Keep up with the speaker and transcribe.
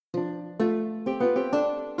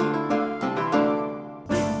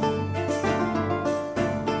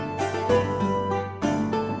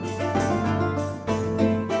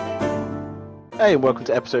Hey, and welcome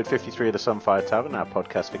to episode 53 of the Sunfire Tavern, our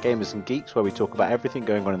podcast for gamers and geeks, where we talk about everything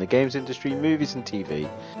going on in the games industry, movies, and TV.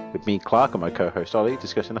 With me, Clark, and my co-host Ollie,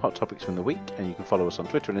 discussing the hot topics from the week. And you can follow us on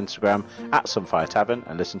Twitter and Instagram at Sunfire Tavern,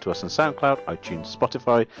 and listen to us on SoundCloud, iTunes,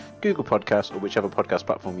 Spotify, Google Podcasts, or whichever podcast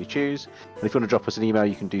platform you choose. And if you want to drop us an email,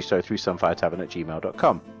 you can do so through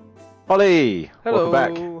sunfiretavern@gmail.com. Ollie, Hello.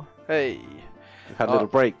 welcome back. Hey. We've had a little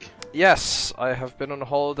break. Yes, I have been on a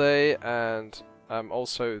holiday, and I'm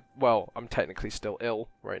also, well, I'm technically still ill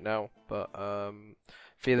right now, but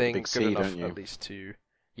feeling Big good C, enough don't you? at least to,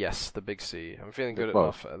 yes, the big C. I'm feeling good Well-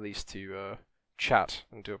 enough at least to chat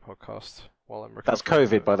and do a podcast while I'm recovering. That's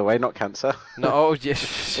COVID, by the way, not cancer. No, oh, yes,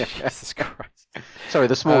 Jesus Christ. Sorry,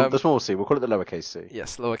 the small C. We'll call it the lowercase c.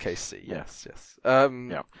 Yes, lowercase c. Yeah. Yes.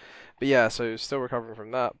 Yeah. But yeah, so still recovering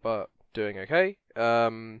from that, but doing okay.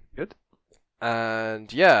 Good.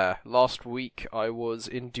 And yeah, last week I was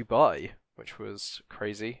in Dubai, which was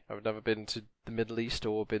crazy. I've never been to the Middle East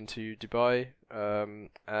or been to Dubai.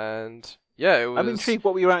 And yeah, it was. I'm intrigued.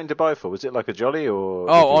 What were you out in Dubai for? Was it like a jolly or?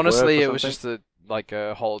 did Oh, you work honestly, or it was something? just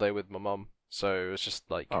a holiday with my mum. So it was just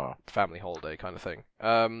like Oh. family holiday kind of thing.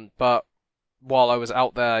 But while I was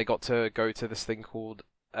out there, I got to go to this thing called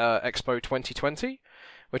Expo 2020,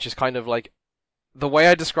 which is kind of like, the way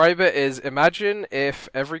I describe it is, imagine if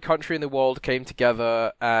every country in the world came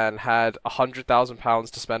together and had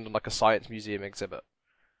 £100,000 to spend on like a science museum exhibit.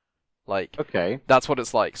 Like, Okay. that's what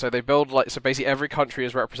it's like. So they build so basically every country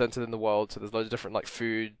is represented in the world. So there's loads of different like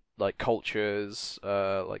food, like cultures,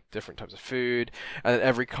 like different types of food, and then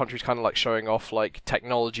every country's kind of like showing off like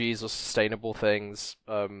technologies or sustainable things.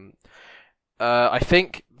 I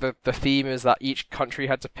think the theme is that each country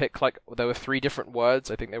had to pick, like, there were 3 different words.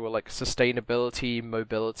 I think they were like sustainability,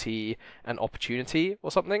 mobility, and opportunity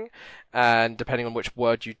or something. And depending on which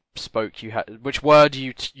word you spoke, which word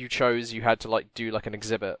you chose, you had to like do like an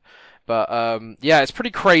exhibit. But yeah, it's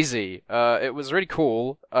pretty crazy. It was really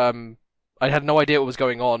cool. I had no idea what was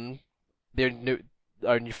going on.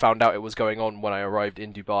 I only found out it was going on when I arrived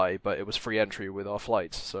in Dubai, but it was free entry with our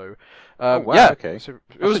flights. So, Oh, wow, yeah, okay. so it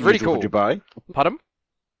That's was really unusual cool. for Dubai. Pardon?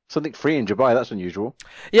 Something free in Dubai. That's unusual.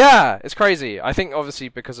 Yeah, it's crazy. I think obviously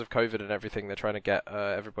because of COVID and everything, they're trying to get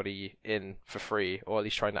everybody in for free, or at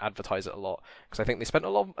least trying to advertise it a lot. Because I think they spent a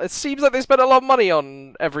lot. It seems like they spent a lot of money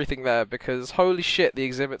on everything there. Because holy shit, the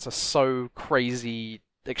exhibits are so crazy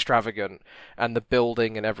extravagant, and the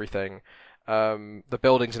building and everything. The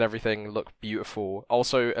buildings and everything look beautiful.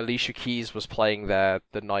 Also, Alicia Keys was playing there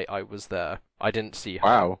the night I was there. I didn't see her,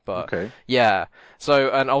 Wow. but Okay. yeah. So,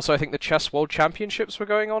 and also I think the Chess World Championships were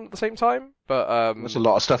going on at the same time. But There's a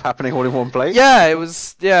lot of stuff happening all in one place. yeah, it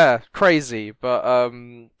was crazy. But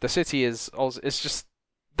the city is also, it's just,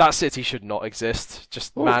 that city should not exist.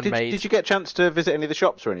 Just Oh, man-made. did you get a chance to visit any of the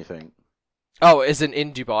shops or anything? Oh, is in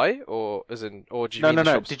Dubai or do you No, mean no, the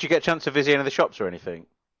no. shops? Did you get a chance to visit any of the shops or anything?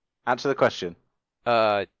 Answer the question.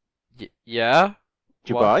 Yeah.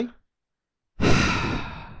 Dubai?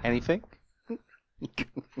 Anything?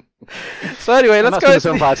 So anyway, And let's that's go been into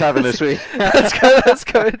the Sunfire Tavern this week. let's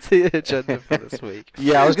go into the agenda for this week.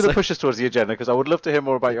 Yeah, I was going to So- push us towards the agenda because I would love to hear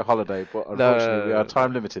more about your holiday, but unfortunately we are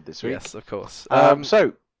time limited this week. Yes, of course.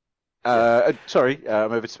 Sorry,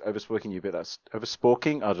 I'm overspoking you a bit. That's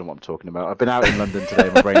overspoking. I don't know what I'm talking about. I've been out in London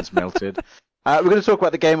today. My brain's melted. We're going to talk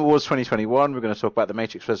about the Game Awards 2021. We're going to talk about the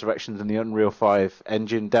Matrix Resurrections and the Unreal 5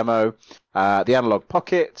 engine demo, the Analog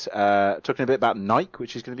Pocket, talking a bit about Nike,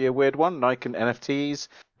 which is going to be a weird one. Nike and NFTs,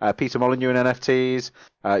 Peter Molyneux and NFTs,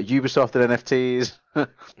 Ubisoft and NFTs.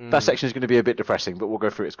 That section is going to be a bit depressing, but we'll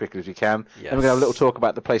go through it as quickly as we can. Yes. And we're going to have a little talk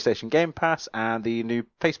about the PlayStation Game Pass and the new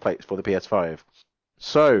faceplates for the PS5.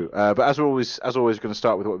 So, but as always, we're going to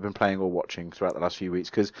start with what we've been playing or watching throughout the last few weeks,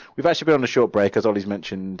 because we've actually been on a short break. As Ollie's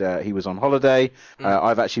mentioned, he was on holiday.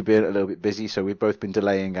 I've actually been a little bit busy, so we've both been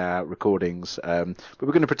delaying our recordings. But we're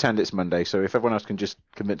going to pretend it's Monday, so if everyone else can just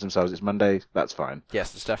convince themselves it's Monday, that's fine.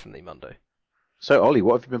 Yes, it's definitely Monday. So, Ollie,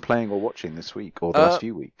 what have you been playing or watching this week, or the last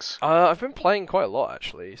few weeks? I've been playing quite a lot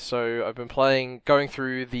actually. So I've been going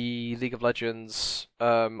through the League of Legends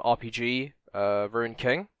RPG, Ruined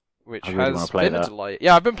King, which I really wanna has play been a that. delight.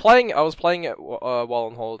 Yeah, I've been playing. I was playing it while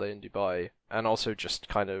on holiday in Dubai, and also just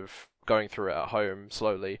kind of going through it at home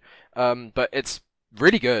slowly. But it's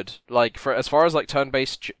really good. Like, for as far as like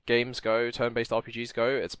turn-based games go, turn-based RPGs go,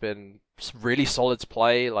 it's been really solid to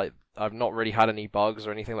play. Like, I've not really had any bugs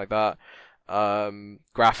or anything like that.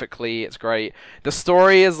 Graphically, it's great. The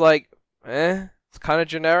story is like, it's kind of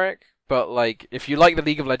generic, But like, if you like the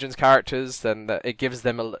League of Legends characters, then it gives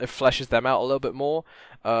them it fleshes them out a little bit more.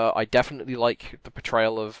 I definitely like the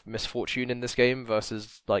portrayal of Miss Fortune in this game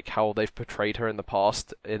versus like how they've portrayed her in the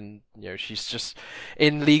past. She's just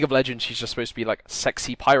in League of Legends, she's just supposed to be like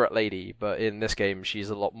sexy pirate lady, but in this game,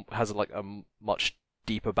 has like a much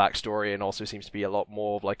deeper backstory and also seems to be a lot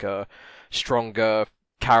more of like a stronger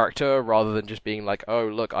character rather than just being like, oh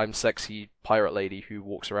look, I'm sexy pirate lady who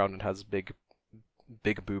walks around and has big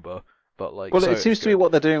booba. But like, Well, so it seems to be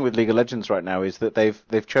what they're doing with League of Legends right now is that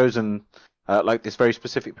they've chosen like this very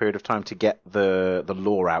specific period of time to get the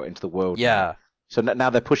lore out into the world. Yeah. So now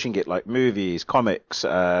they're pushing it like movies, comics,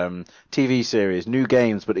 TV series, new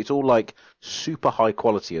games, but it's all like super high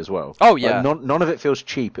quality as well. Oh yeah. Like, none of it feels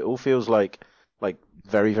cheap. It all feels like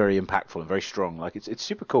very, very impactful and very strong. Like it's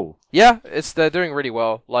super cool. Yeah, they're doing really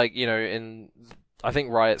well. Like, I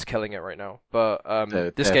think Riot's killing it right now. But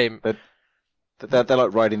this game. They're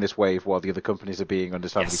like riding this wave while the other companies are being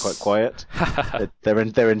understandably Yes. quite quiet.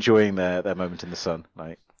 they're enjoying their moment in the sun.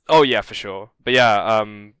 Like, Oh yeah, for sure. But yeah,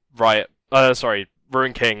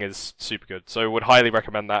 Ruin King is super good. So would highly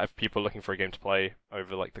recommend that if people are looking for a game to play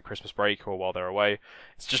over like the Christmas break or while they're away.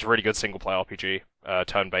 It's just a really good single player RPG,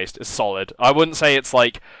 turn-based. It's solid. I wouldn't say it's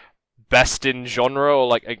like best in genre or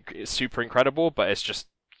like super incredible, but it's just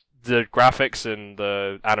the graphics and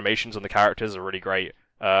the animations and the characters are really great.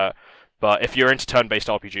 But if you're into turn-based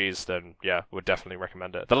RPGs, then yeah, would definitely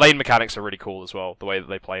recommend it. The lane mechanics are really cool as well, the way that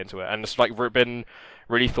they play into it, and it's like been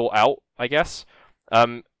really thought out, I guess.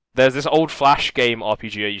 There's this old Flash game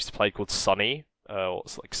RPG I used to play called Sunny,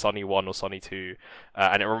 it's like Sunny 1 or Sunny 2,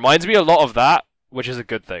 and it reminds me a lot of that, which is a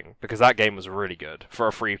good thing, because that game was really good for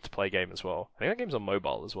a free-to-play game as well. I think that game's on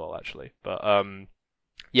mobile as well, actually. But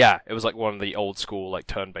yeah, it was like one of the old-school like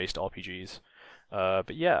turn-based RPGs.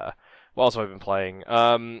 But yeah. What else have I been playing?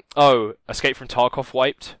 Escape from Tarkov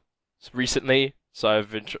wiped recently, so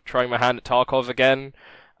I've been trying my hand at Tarkov again.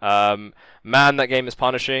 Man, that game is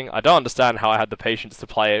punishing. I don't understand how I had the patience to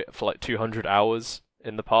play it for like 200 hours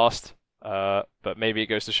in the past. But maybe it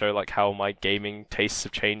goes to show like how my gaming tastes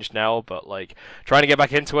have changed now. But like trying to get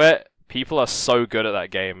back into it, people are so good at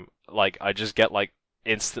that game. Like I just get like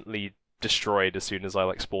instantly destroyed as soon as I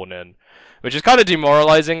like spawn in, which is kind of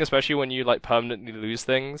demoralizing, especially when you like permanently lose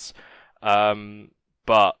things.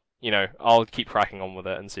 But I'll keep cracking on with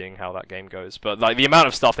it and seeing how that game goes. But like the amount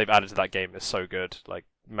of stuff they've added to that game is so good. Like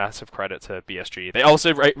massive credit to BSG. They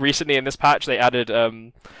also recently in this patch they added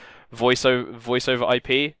voiceover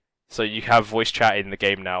IP, so you have voice chat in the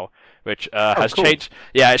game now, which has cool. changed.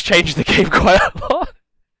 Yeah, it's changed the game quite a lot.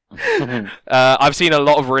 I've seen a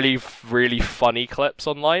lot of really, really funny clips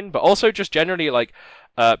online, but also just generally like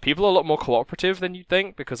people are a lot more cooperative than you'd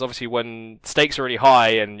think, because obviously when stakes are really high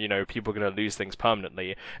and people are going to lose things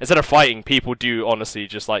permanently, instead of fighting, people do honestly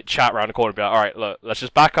just like chat around the corner and be like, all right, look, let's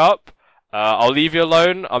just back up. I'll leave you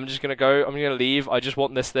alone. I'm just going to leave. I just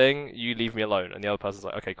want this thing. You leave me alone. And the other person's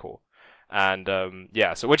like, okay, cool. And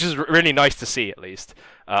yeah, so which is really nice to see at least.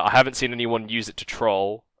 I haven't seen anyone use it to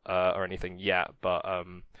troll or anything yet, but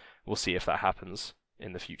we'll see if that happens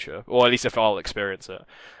in the future, or at least if I'll experience it.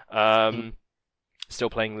 Still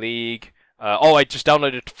playing League. I just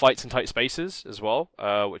downloaded Fights in Tight Spaces as well,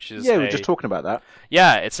 which is we were just talking about that.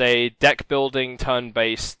 Yeah, it's a deck building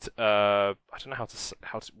turn-based. I don't know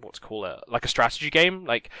what to call it. Like a strategy game,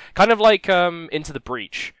 like kind of like Into the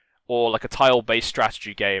Breach, or like a tile-based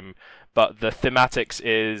strategy game. But the thematics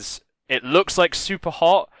is it looks like super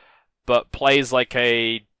hot, but plays like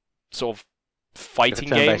a sort of fighting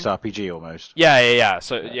like a turn-based game. RPG almost. Yeah.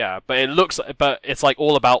 So yeah, but it's like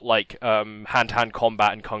all about like hand-to-hand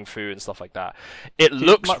combat and kung fu and stuff like that. It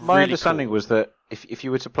looks my really understanding cool. was that if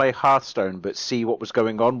you were to play Hearthstone but see what was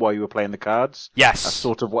going on while you were playing the cards, Yes. that's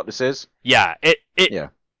sort of what this is. Yeah. Yeah.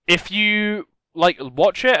 If you like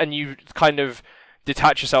watch it and you kind of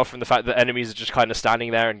detach yourself from the fact that enemies are just kind of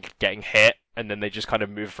standing there and getting hit, and then they just kind of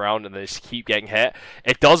move around and they just keep getting hit,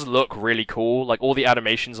 it does look really cool. Like all the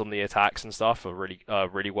animations on the attacks and stuff are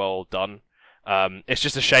really well done. It's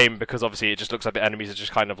just a shame because obviously it just looks like the enemies are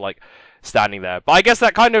just kind of like standing there. But I guess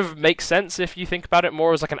that kind of makes sense if you think about it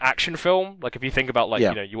more as like an action film. Like if you think about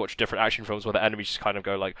like you watch different action films where the enemies just kind of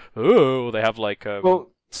go like, oh, they have like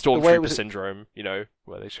Stormtrooper syndrome,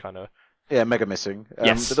 where they just kind of. Yeah, mega missing.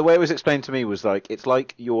 Yes. But the way it was explained to me was like it's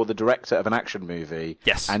like you're the director of an action movie.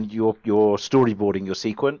 Yes. And you're storyboarding your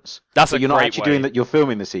sequence. That's you're not actually way. doing that. You're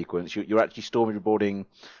filming the sequence. You're actually storyboarding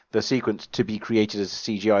the sequence to be created as a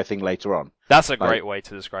CGI thing later on. That's a great way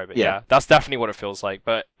to describe it. Yeah, that's definitely what it feels like.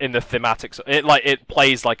 But in the thematics, it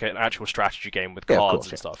plays like an actual strategy game with cards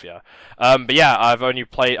and stuff. Yeah. But yeah, I've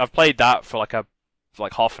played that for like a for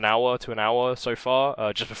like half an hour to an hour so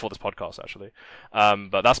far, just before this podcast actually.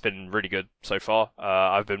 But that's been really good so far.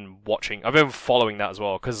 I've been following that as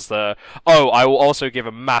well because I will also give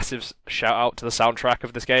a massive shout out to the soundtrack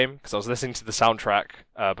of this game because I was listening to the soundtrack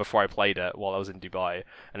before I played it while I was in Dubai,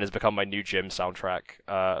 and it's become my new gym soundtrack.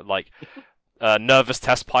 Nervous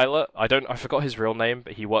Test Pilot. I forgot his real name,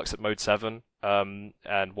 but he works at Mode 7,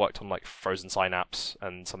 and worked on like Frozen Synapse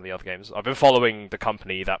and some of the other games. I've been following the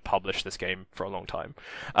company that published this game for a long time.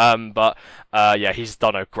 Yeah, he's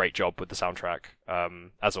done a great job with the soundtrack,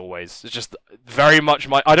 as always. It's just very much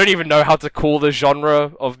I don't even know how to call the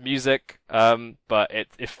genre of music, but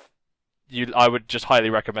I would just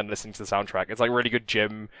highly recommend listening to the soundtrack. It's like really good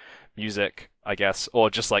gym music, I guess, or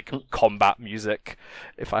just like combat music.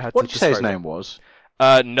 If I had What to did you say his describe name was?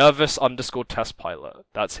 Nervous_Test Pilot.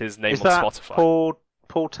 That's his name Is on that Spotify.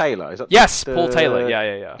 Paul Taylor? Is that Yes, Paul Taylor.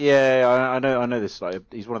 Yeah. Yeah, I know this. Like,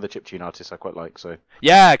 he's one of the chiptune artists I quite like. So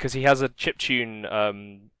Yeah, because he has a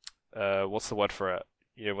chiptune. What's the word for it?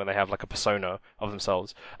 You know, when they have like a persona of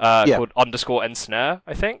themselves. Called _ensnare,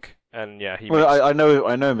 I think. And yeah, I know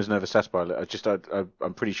him as Nervous Test Pilot.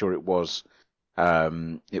 I'm pretty sure it was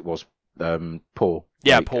Paul.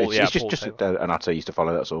 Yeah, like, Paul. It's Paul just Taylor. an actor I used to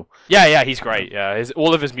follow. That's all. Yeah, he's great. Yeah,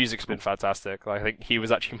 all of his music's been fantastic. I think he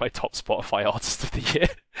was actually my top Spotify artist of the year,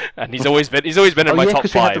 and he's always been in my top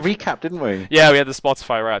 5. We had the recap, didn't we? Yeah, we had the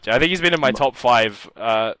Spotify Wrapped. I think he's been in my top 5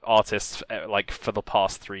 artists like for the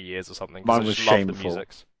past 3 years or something. Mine was shameful. The music.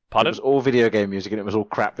 Pardon? It was all video game music, and it was all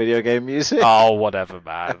crap video game music. Oh, whatever,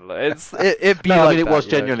 man. It be no, like I mean it that, was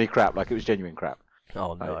genuinely crap. Like it was genuine crap.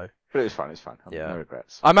 Oh no. Like, but it was fun. It's fun. Yeah. No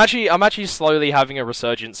regrets. I'm actually slowly having a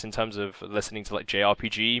resurgence in terms of listening to like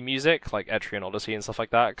JRPG music, like Etrian Odyssey and stuff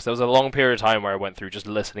like that. Because there was a long period of time where I went through just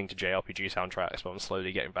listening to JRPG soundtracks, but I'm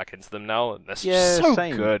slowly getting back into them now, and they're so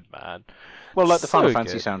same. good, man. Well, like the So Final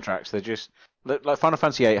Fantasy good. soundtracks, they're just like Final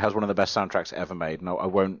Fantasy VIII has one of the best soundtracks ever made. No, I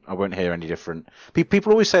won't hear any different.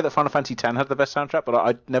 People always say that Final Fantasy X had the best soundtrack, but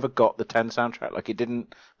I never got the 10 soundtrack. Like it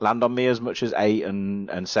didn't land on me as much as 8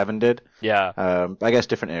 and 7 did. Yeah. I guess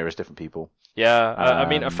different eras, different people. Yeah, I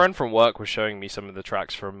mean, a Um, friend from work was showing me some of the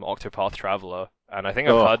tracks from Octopath Traveler, and I think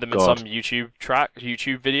I've heard them in God. some YouTube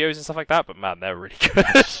videos and stuff like that. But man, they're really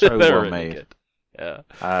good. So They're well really made. good. Yeah.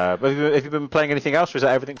 But have you been playing anything else, or is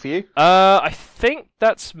that everything for you? I think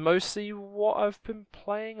that's mostly what I've been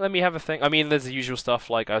playing. Let me have a think. I mean, there's the usual stuff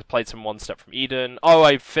like I played some One Step from Eden. Oh,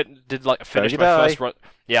 I finished my first run.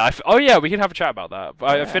 Yeah. Oh yeah, we can have a chat about that.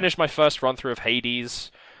 But I finished my first run through of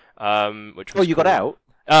Hades. Which was Oh, you got cool. out?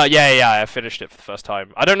 Yeah, I finished it for the first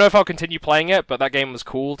time. I don't know if I'll continue playing it, but that game was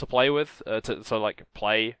cool to play with, to like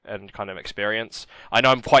play and kind of experience. I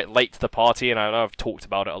know I'm quite late to the party, and I know I've talked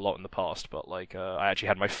about it a lot in the past, but like I actually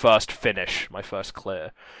had my first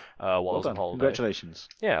clear, while I was on holiday. Congratulations.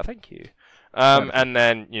 Yeah, thank you. And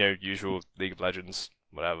then usual League of Legends,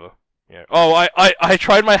 whatever. Oh, I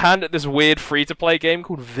tried my hand at this weird free-to-play game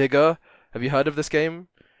called Vigor. Have you heard of this game?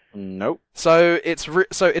 Nope. So it's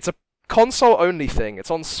a console-only thing.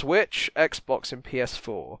 It's on Switch, Xbox, and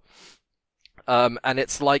PS4. And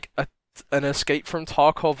it's like an Escape from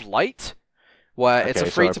Tarkov Lite, where it's a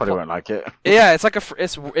free to I probably won't like it. Yeah, it's like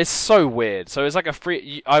it's so weird. So it's like a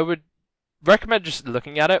free. I would recommend just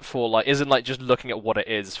looking at it for like, isn't like just looking at what it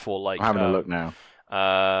is for like. I'm having a look now.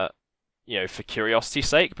 For curiosity's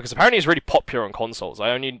sake, because apparently it's really popular on consoles. I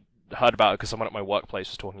only heard about it because someone at my workplace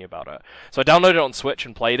was talking about it. So I downloaded it on Switch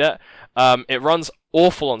and played it. It runs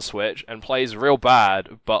awful on Switch and plays real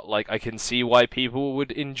bad, but like I can see why people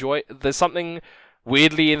would enjoy it. There's something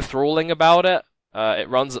weirdly enthralling about it. It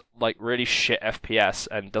runs like really shit FPS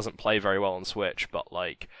and doesn't play very well on Switch, but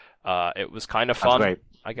like it was kind of fun, great.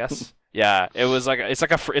 I guess. Yeah, it was like it's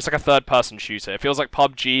like a third person shooter. It feels like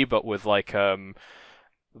PUBG but with like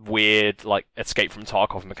weird like Escape from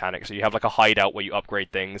Tarkov mechanics. So you have like a hideout where you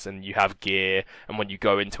upgrade things and you have gear, and when you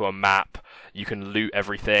go into a map you can loot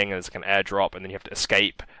everything and it's like an airdrop, and then you have to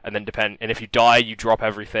escape, and then and if you die you drop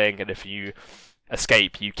everything, and if you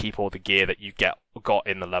escape you keep all the gear that you got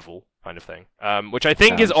in the level, kind of thing. Which I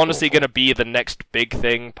think is honestly going to be the next big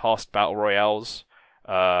thing past battle royales.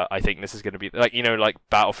 I think this is going to be like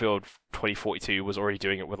Battlefield 2042 was already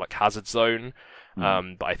doing it with like Hazard Zone.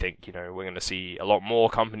 But I think we're going to see a lot more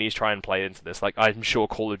companies try and play into this. Like I'm sure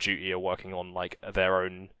Call of Duty are working on like their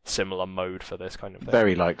own similar mode for this kind of thing.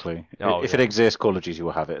 Very likely. If it exists, Call of Duty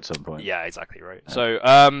will have it at some point. Yeah, exactly right. Yeah.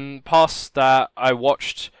 So past that, I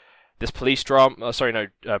watched this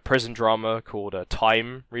prison drama called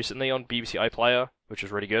Time recently on BBC iPlayer, which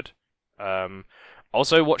was really good.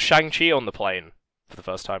 Also watched Shang-Chi on the plane for the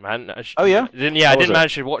first time. I didn't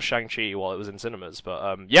manage to watch Shang-Chi while it was in cinemas, but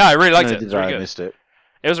I really liked it. It was really good. I missed it.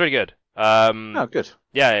 It was really good. Oh, good.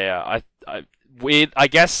 I weird. I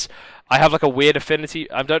guess I have like a weird affinity.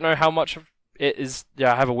 I don't know how much of it is.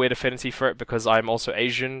 Yeah, I have a weird affinity for it because I'm also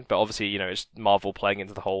Asian. But obviously, it's Marvel playing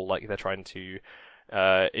into the whole like they're trying to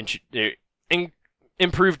in,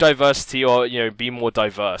 improve diversity or be more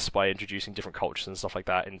diverse by introducing different cultures and stuff like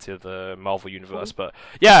that into the Marvel universe. But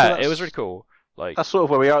So yeah, it was really that's cool. Like, that's sort of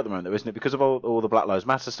where we are at the moment, though, isn't it? Because of all the Black Lives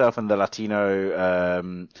Matter stuff and the Latino,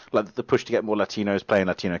 like the push to get more Latinos playing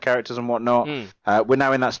Latino characters and whatnot. mm, We're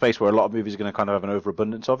now in that space where a lot of movies are going to kind of have an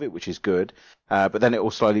overabundance of it, which is good. But then it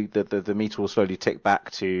will slowly, the meter will slowly tick back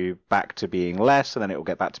to being less, and then it will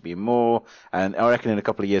get back to being more. And I reckon in a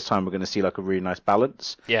couple of years' time, we're going to see like a really nice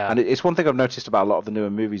balance. yeah, And it's one thing I've noticed about a lot of the newer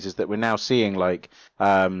movies is that we're now seeing like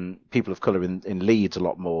people of color in leads a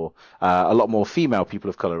lot more female people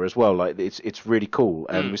of color as well. Like it's really cool,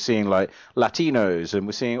 and mm. we're seeing like Latinos, and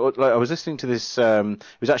we're seeing like I was listening to this. It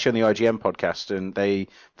was actually on the IGN podcast, and they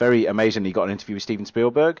very amazingly got an interview with Steven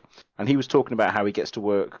Spielberg, and he was talking about how he gets to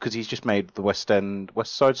work because he's just made the West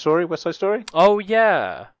Side Story. Oh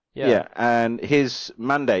yeah, yeah. Yeah, and his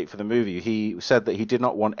mandate for the movie, he said that he did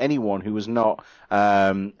not want anyone who was not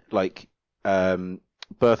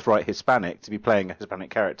birthright Hispanic to be playing a Hispanic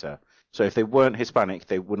character. So if they weren't Hispanic,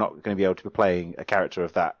 they were not going to be able to be playing a character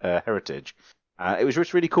of that heritage. It was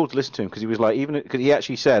just really cool to listen to him because he was like, even because he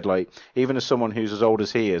actually said like, even as someone who's as old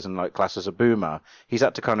as he is and like classed as a boomer, he's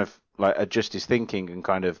had to kind of like adjust his thinking and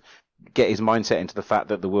kind of get his mindset into the fact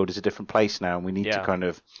that the world is a different place now and we need to Yeah. kind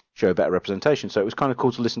of show a better representation. So it was kind of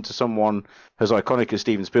cool to listen to someone as iconic as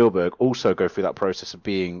Steven Spielberg also go through that process of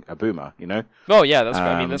being a boomer, you know? Oh yeah, that's great.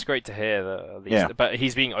 I mean, Um, that's great to hear that at least. yeah, But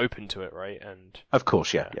he's being open to it, right? And of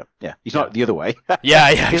course, yeah, yeah, yeah, yeah. He's yeah, not the other way. yeah,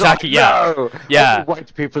 He's not exactly, like, yeah, no, I yeah. want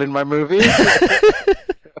white people in my movie.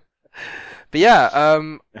 But yeah,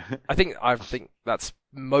 I think that's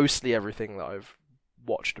mostly everything that I've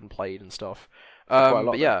watched and played and stuff. Quite a But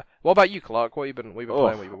lot then. yeah, what about you, Clark? What you been playing?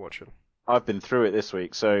 What you been watching? I've been through it this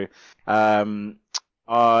week. So, to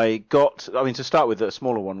start with, the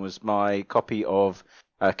smaller one was my copy of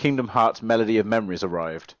Kingdom Hearts Melody of Memories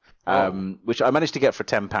arrived, Oh, which I managed to get for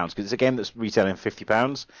 £10 because it's a game that's retailing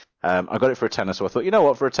 £50. I got it for a tenner, so I thought, you know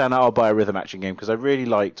what, for a tenner, I'll buy a rhythm action game because I really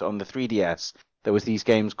liked on the 3DS. There was these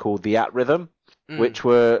games called the At Rhythm, mm, which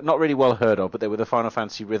were not really well heard of, but they were the Final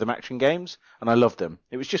Fantasy rhythm action games, and I loved them.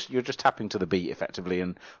 It was just you're just tapping to the beat effectively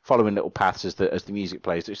and following little paths as the music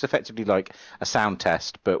plays. It's effectively like a sound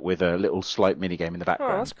test, but with a little slight mini game in the oh,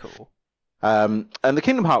 that's background. cool. And the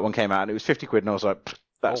Kingdom Heart one came out, and it was 50 quid, and I was like,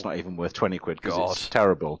 that's Oh not even worth 20 quid because God. it's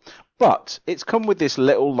terrible. But it's come with this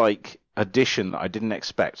little like addition that I didn't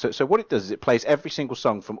expect. So what it does is it plays every single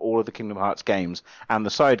song from all of the Kingdom Hearts games and the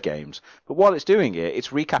side games. But while it's doing it, it's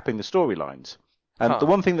recapping the storylines. And the Huh.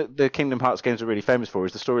 one thing that the Kingdom Hearts games are really famous for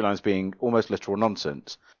is the storylines being almost literal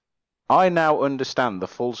nonsense. I now understand the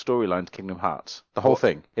full storyline to Kingdom Hearts, the whole What?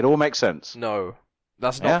 thing. It all makes sense. No,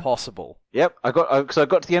 that's Yeah. not possible. Yep, because I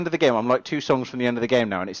got to the end of the game. I'm like 2 songs from the end of the game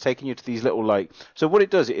now, and it's taking you to these little like. So what it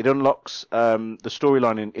does, it unlocks the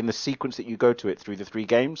storyline in the sequence that you go to it through the 3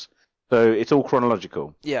 games. So it's all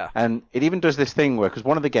chronological, Yeah. and it even does this thing where, because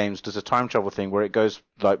one of the games does a time travel thing where it goes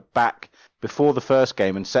like back before the first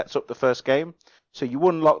game and sets up the first game. So you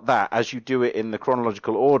unlock that as you do it in the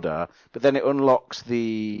chronological order, but then it unlocks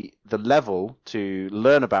the level to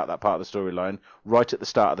learn about that part of the storyline right at the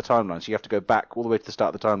start of the timeline. So you have to go back all the way to the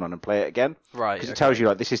start of the timeline and play it again Right. because it Okay. tells you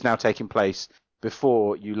like this is now taking place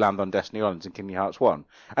before you land on Destiny Islands in Kingdom Hearts 1.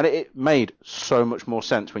 And it made so much more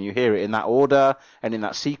sense when you hear it in that order and in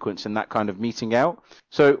that sequence and that kind of meeting out.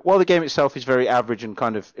 So while the game itself is very average and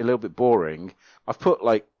kind of a little bit boring, I've put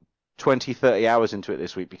like 20, 30 hours into it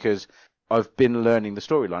this week because I've been learning the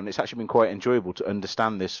storyline. It's actually been quite enjoyable to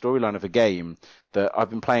understand this storyline of a game that I've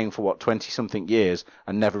been playing for 20 something years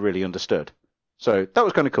and never really understood. So that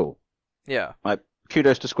was kind of cool. Yeah. Like,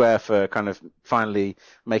 kudos to Square for kind of finally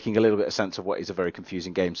making a little bit of sense of what is a very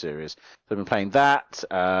confusing game series. So I've been playing that,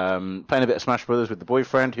 playing a bit of Smash Brothers with the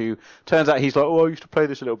boyfriend, who turns out he's like, oh, I used to play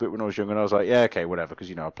this a little bit when I was young, and I was like, yeah, okay, whatever, because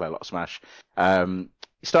I play a lot of Smash.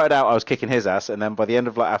 He started out, I was kicking his ass, and then by the end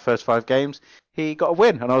of like our first 5 games, he got a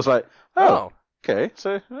win, and I was like, oh, Oh, okay,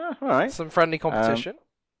 so all right. some friendly competition.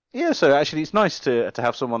 Yeah, so actually it's nice to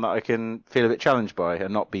have someone that I can feel a bit challenged by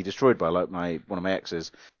and not be destroyed by, like one of my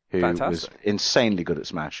exes who was Fantastic. insanely good at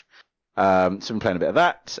Smash. So I've been playing a bit of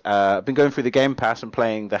that. I've been going through the Game Pass and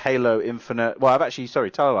playing the Halo Infinite. Well,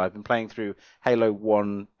 I've been playing through Halo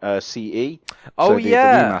 1 CE. Oh So the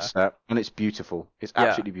yeah. remaster, and it's beautiful. It's Yeah.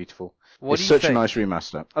 absolutely beautiful. What It's do you such a nice think?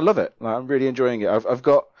 remaster. I love it. Like, I'm really enjoying it. I've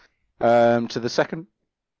got to the second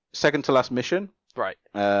to last mission. Right.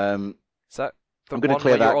 Um, Is that the I'm gonna one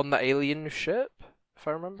clear where you're that. on the alien ship? if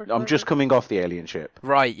I remember I'm just correctly. coming off the alien ship.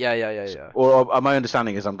 Right, yeah. Or my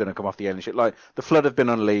understanding is I'm going to come off the alien ship. Like the flood have been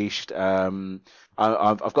unleashed.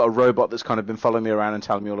 I've got a robot that's kind of been following me around and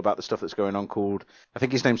telling me all about the stuff that's going on. Called I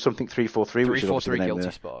think his name's something 343, which is obviously 343 the name of Guilty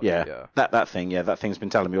the Spark. yeah Yeah. that thing. Yeah, that thing's been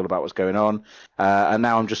telling me all about what's going on. And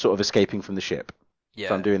now I'm just sort of escaping from the ship. Yeah.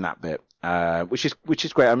 So I'm doing that bit, which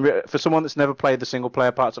is great. For someone that's never played the single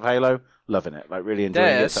player parts of Halo, loving it. Like really enjoying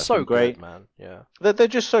it. It's That's so been great. good, man. Yeah. They're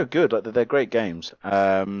just so good. Like they're great games.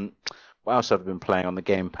 What else have I been playing on the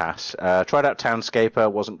Game Pass? Tried out Townscaper,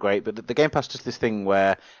 wasn't great, but the Game Pass does this thing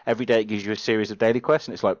where every day it gives you a series of daily quests,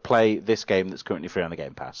 and it's like play this game that's currently free on the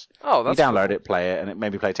Game Pass. Oh, that's you download cool. it, play it, and it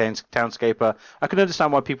maybe play Townscaper. I can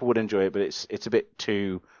understand why people would enjoy it, but it's a bit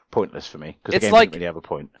too pointless for me because the It's game like- doesn't really have a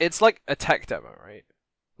point. It's like a tech demo, right?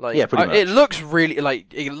 Like, Yeah, pretty it much.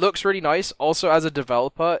 looks really nice. Also, as a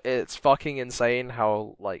developer, it's fucking insane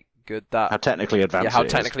how like good that How technically advanced how it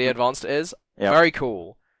is. technically advanced it is. Yeah. Very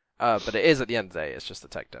cool. But it is at the end of the day, it's just a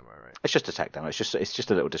tech demo, right? It's just a tech demo. It's just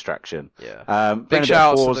a little distraction. Yeah. Playing Big a bit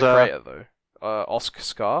shout of out to the Forza. creator though. Oscar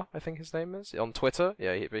Scar, I think his name is on Twitter.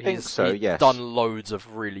 Yeah, think so, he's yes. done loads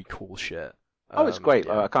of really cool shit. Oh, it's great.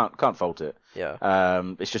 Yeah. I can't fault it. Yeah.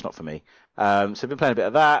 It's just not for me. So I've been playing a bit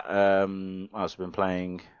of that. What else have I been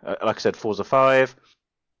playing? Like I said, Forza 5.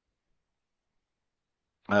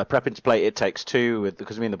 Prepping to play It Takes Two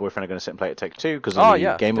because me and the boyfriend are going to sit and play It Takes Two because of Oh, the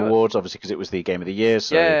yeah, Game do it. Awards, obviously because it was the Game of the Year.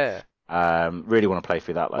 So Yeah. really want to play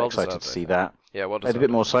through that. Like Well excited deserved, to I see think. that. Yeah. What Played does a bit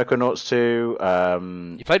more Psychonauts 2.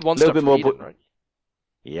 You played one little step bit from more Eden, bu- right?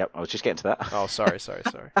 Yep, I was just getting to that. Oh, sorry.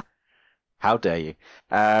 How dare you?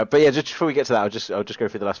 But yeah, just before we get to that, I'll just go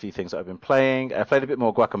through the last few things that I've been playing. I played a bit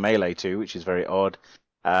more Guacamelee 2, which is very odd.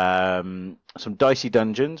 Some Dicey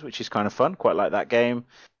Dungeons, which is kind of fun. Quite like that game.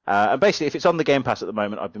 And basically, if it's on the Game Pass at the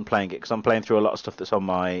moment, I've been playing it because I'm playing through a lot of stuff that's on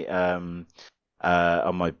my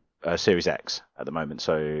Series X at the moment.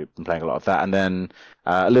 So I've been playing a lot of that, and then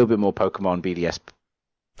a little bit more Pokemon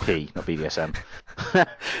BDSP, not BDSM.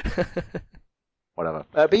 Whatever.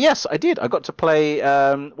 But yes, I did. I got to play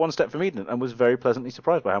One Step from Eden and was very pleasantly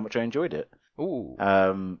surprised by how much I enjoyed it. Ooh.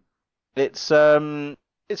 It's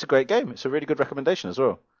a great game. It's a really good recommendation as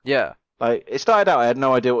well. Yeah. Like it started out, I had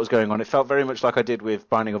no idea what was going on. It felt very much like I did with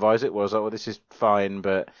Binding of Isaac. Was like, well, this is fine,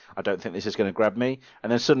 but I don't think this is going to grab me.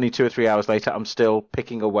 And then suddenly, 2 or 3 hours later, I'm still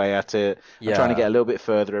picking away at it. Yeah. I'm trying to get a little bit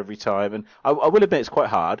further every time. And I will admit, it's quite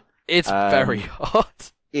hard. It's very hard.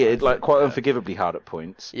 Yeah, it's like quite unforgivably hard at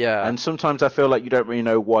points. Yeah. And sometimes I feel like you don't really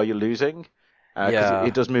know why you're losing. Because Yeah.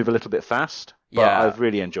 it does move a little bit fast. But Yeah. I've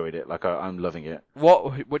really enjoyed it. Like I'm loving it.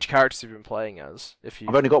 Which characters have you been playing as? If you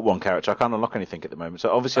I've only got one character. I can't unlock anything at the moment. So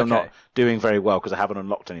obviously I'm Okay. not doing very well because I haven't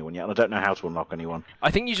unlocked anyone yet, and I don't know how to unlock anyone. I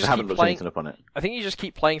think you I just haven't keep looked playing. anything up on it. I think you just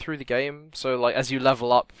keep playing through the game. So like as you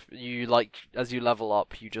level up, you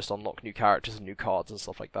just unlock new characters and new cards and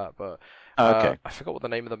stuff like that. But Okay. I forgot what the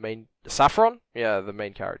name of the main Saffron. Yeah, the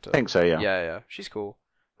main character. I think so, yeah. Yeah, she's cool.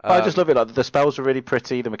 But I just love it. Like the spells are really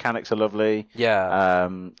pretty. The mechanics are lovely. Yeah.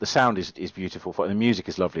 The sound is beautiful. The music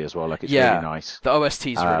is lovely as well. Like it's Yeah. really nice. The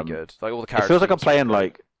OST is really um, good. Like all the It characters. feels like I'm are really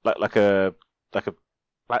playing good. like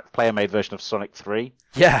a player made version of Sonic 3 in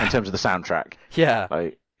Yeah. terms of the soundtrack. Yeah.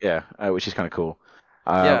 Like yeah, which is kind of cool.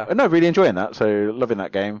 Yeah. And no, really enjoying that. So loving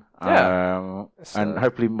that game. Yeah. It's, And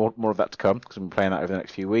hopefully more of that to come because I'm playing that over the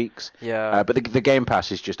next few weeks. Yeah. But the Game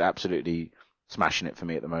Pass is just absolutely smashing it for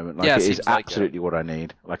me at the moment. Like Yeah, it it is seems like it. absolutely what I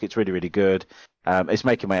need. Like it's really, really good. It's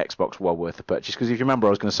making my Xbox well worth the purchase because if you remember, I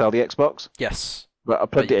was going to sell the Xbox, Yes. but I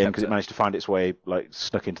plugged you it in kept because it. it managed to find its way like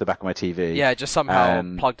stuck into the back of my TV. Yeah, it just somehow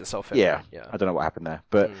And- plugged itself in. yeah. Yeah. I don't know what happened there,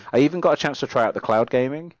 but Mm. I even got a chance to try out the cloud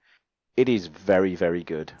gaming. It is very, very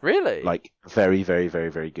good. Really? Like very, very, very,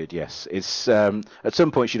 very good. Yes, it's at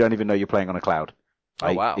some points you don't even know you're playing on a cloud.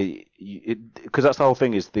 Oh, wow. Because that's the whole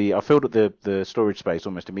thing. I filled up the storage space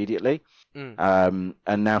almost immediately. Mm.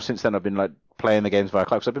 And now since then I've been like playing the games via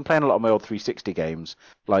cloud. Because I've been playing a lot of my old 360 games,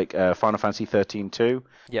 like Final Fantasy 13 2.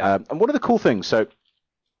 Yeah. And one of the cool things, so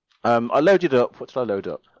I loaded up. What did I load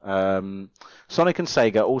up? Sonic and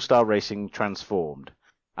Sega All Star Racing Transformed,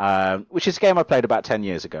 which is a game I played about 10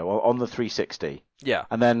 years ago on the 360. Yeah.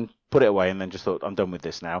 And then put it away and then just thought, I'm done with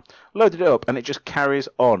this now. Loaded it up and it just carries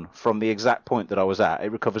on from the exact point that I was at.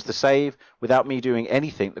 It recovers the save without me doing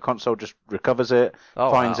anything. The console just recovers it,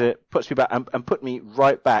 Oh, finds wow. it, puts me back and put me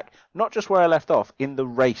right back, not just where I left off, in the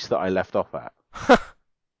race that I left off at.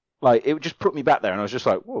 Like, it just put me back there and I was just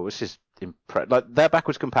like, whoa, this is impressive. Like, their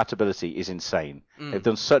backwards compatibility is insane. Mm. They've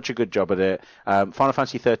done such a good job at it. Final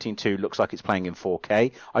Fantasy 13 2 looks like it's playing in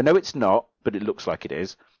 4K. I know it's not, but it looks like it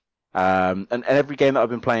is. And every game that I've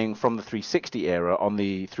been playing from the 360 era on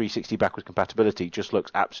the 360 backwards compatibility just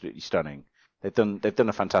looks absolutely stunning. They've done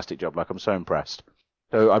a fantastic job. Like I'm so impressed.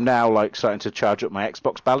 So I'm now like starting to charge up my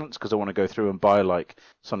Xbox balance because I want to go through and buy like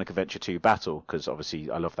Sonic Adventure 2 Battle because obviously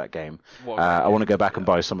I love that game. What a great I want to game. go back and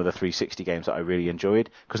buy some of the 360 games that I really enjoyed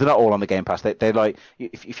because they're not all on the Game Pass. They like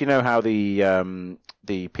if you know how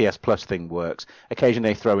the PS Plus thing works, occasionally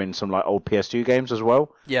they throw in some like old PS2 games as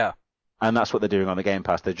well, Yeah. and that's what they're doing on the Game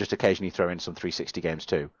Pass. They just occasionally throw in some 360 games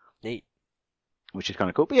too, Neat. which is kind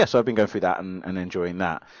of cool. But yeah, so I've been going through that and enjoying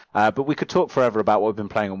that. But we could talk forever about what we've been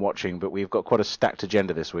playing and watching, but we've got quite a stacked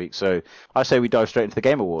agenda this week. So I say we dive straight into the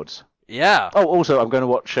Game Awards. Yeah. Oh, also, I'm going to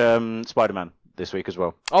watch Spider-Man this week as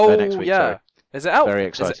well. Oh, Next week, yeah. sorry. Is it out? Very Is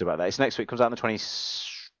excited it- about that. It's next week. Comes out on the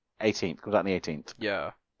 18th. Comes out on the 18th.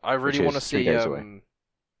 Yeah. I Which really want to is 3 see days away.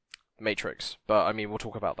 Matrix, but I mean, we'll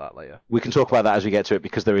talk about that later. We can talk about that as we get to it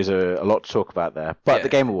because there is a lot to talk about there. But Yeah. the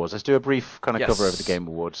Game Awards, let's do a brief kind of cover over the Yes. Game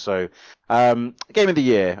Awards. So, Game of the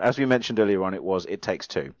Year, as we mentioned earlier on, it was It Takes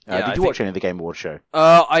Two. Yeah, Did you watch any of the Game Awards show?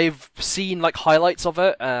 I've seen like highlights of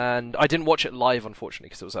it, and I didn't watch it live, unfortunately,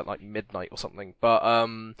 because it was at like midnight or something. But I've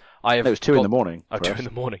No, it was 2 in the morning. Oh, for 2 us. in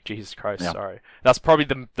the morning. Jesus Christ, Yeah. sorry. That's probably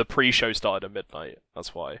the pre-show started at midnight.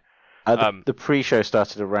 That's why. The pre-show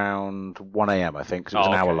started around 1 a.m. I think, because it was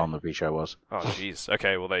Oh, an hour okay. long. The pre-show was. Oh, jeez.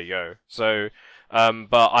 Okay, well there you go. So,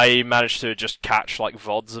 but I managed to just catch like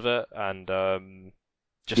VODs of it, and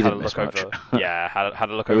just You had a didn't miss look much. over. Yeah, had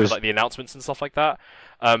a look It over was- like the announcements and stuff like that.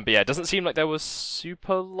 But yeah, it doesn't seem like there was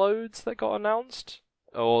super loads that got announced,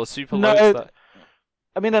 or super No, loads that.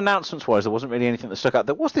 I mean, announcements-wise, there wasn't really anything that stuck out.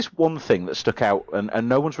 There was this one thing that stuck out, and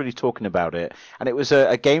no one's really talking about it, and it was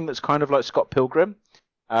a game that's kind of like Scott Pilgrim.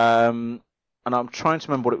 And I'm trying to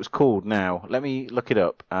remember what it was called now. Let me look it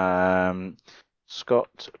up.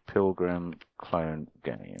 Scott Pilgrim clone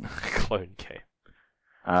game. Clone game.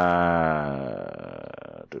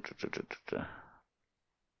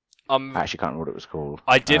 I actually can't remember what it was called.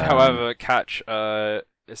 I did, however, catch.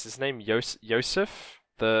 Is his name Yosef?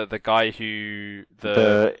 The guy who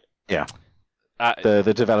the uh,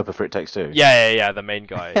 developer for It Takes Two. yeah, the main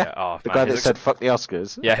guy. Yeah. Oh, The man, guy that his said "fuck the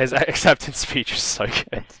Oscars." yeah, his acceptance speech is so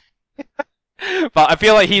good. But I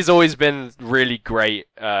feel like he's always been really great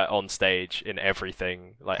on stage in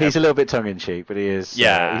everything. Like He's a little bit tongue in cheek, but he is.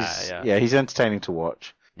 Yeah. He's entertaining to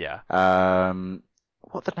watch. yeah.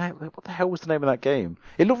 What the hell was the name of that game?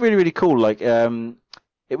 It looked really, really cool. Like,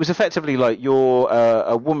 it was effectively like you're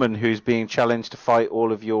a woman who's being challenged to fight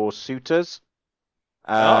all of your suitors.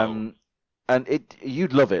 And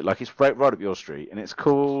you'd love it. Like, it's right up your street, and it's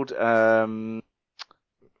called.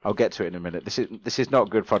 I'll get to it in a minute. This is not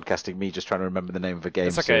good podcasting. Me just trying to remember the name of a game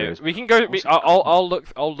It's okay. series. We can go. What's it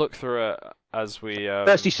I'll look through it as we.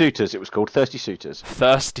 Thirsty Suitors. It was called Thirsty Suitors.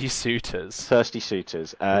 Thirsty Suitors. Thirsty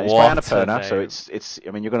Suitors. It's by What a Annapurna, so name. it's. I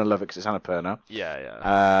mean, you're going to love it because it's Annapurna.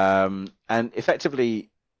 Yeah. And effectively,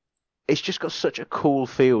 it's just got such a cool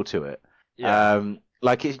feel to it. Yeah.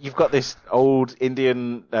 Like you've got this old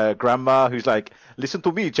Indian grandma who's like, "Listen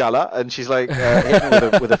to me, Jala," and she's like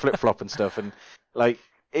hitting with a flip flop and stuff, and like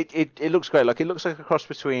it looks great. Like it looks like a cross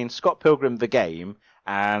between Scott Pilgrim the game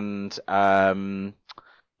and a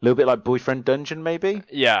little bit like Boyfriend Dungeon maybe,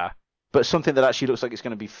 Yeah. but something that actually looks like it's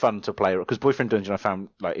going to be fun to play. Because Boyfriend Dungeon I found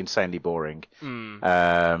like insanely boring.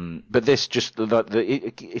 Mm. But this just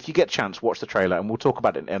if you get a chance, watch the trailer, and we'll talk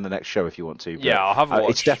about it in the next show if you want to. But, Yeah, I'll have a watch.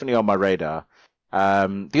 it's definitely on my radar.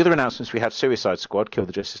 The other announcements we had Suicide Squad, Kill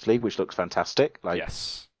the Justice League, which looks fantastic. Like,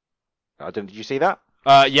 Yes. did you see that?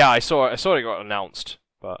 Yeah, I saw it. I saw it got announced,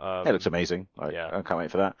 but It looks amazing. Like, yeah. I can't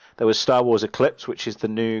wait for that. There was Star Wars Eclipse, which is the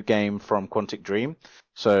new game from Quantic Dream.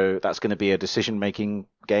 So that's going to be a decision-making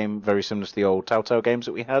game, very similar to the old Telltale games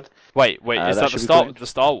that we had. Wait, is that that should be brilliant. the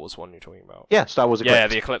Star Wars one you're talking about? Yeah, Star Wars Eclipse. Yeah,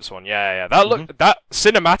 the Eclipse one. Yeah. That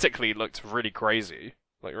cinematically looked really crazy,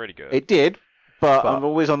 like really good. It did, but But- I'm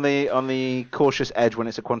always on the cautious edge when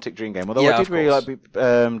it's a Quantic Dream game. Although Yeah, I did of really course.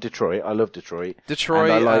 like Detroit. I love Detroit. Detroit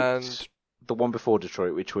and I and liked the one before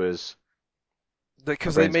Detroit, which was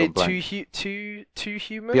because My they brain's made gone two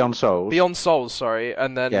human Beyond Souls. Beyond Souls, sorry,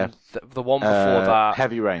 and then Yeah. the one before that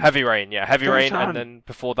Heavy Rain. Heavy Rain, yeah, Heavy Don't Rain, sound- and then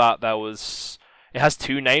before that there was it has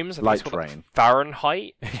two names. I think it's Light called, like, Rain.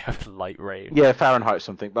 Fahrenheit. Yeah, Light Rain. Yeah, Fahrenheit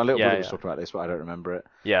something. But a little Yeah, brother was yeah. talking about this, but I don't remember it.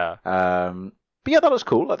 Yeah. But yeah, that was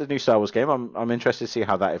cool. Like the new Star Wars game, I'm interested to see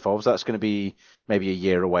how that evolves. That's going to be maybe a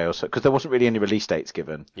year away or so, because there wasn't really any release dates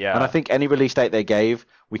given. Yeah. And I think any release date they gave,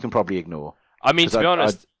 we can probably ignore. I mean, 'Cause to be I-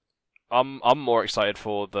 honest, I'm more excited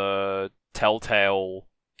for the Telltale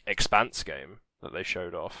Expanse game that they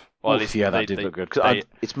showed off. Well, at Oof, least yeah, that they, did they- look good. Because they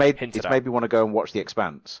it's made hinted me want to go and watch The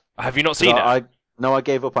Expanse. Have you not 'Cause seen it? No, I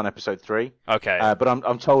gave up on episode 3. Okay. But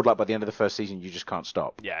I'm told like by the end of the first season you just can't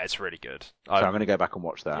stop. Yeah, it's really good. So I'm going to go back and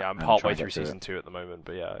watch that. Yeah, I'm and partway try and through get through season it. 2 at the moment,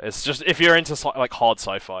 but yeah, it's just if you're into like hard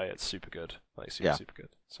sci-fi, it's super good. Like super good.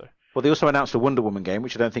 So. Well, they also announced a Wonder Woman game,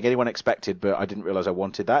 which I don't think anyone expected, but I didn't realize I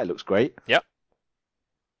wanted that. It looks great. Yep.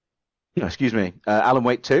 Excuse me. Alan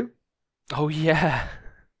Wake 2, Oh yeah.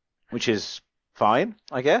 which is fine,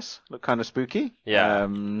 I guess. Looked kind of spooky. Yeah.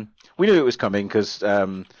 We knew it was coming because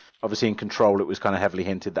obviously in Control it was kind of heavily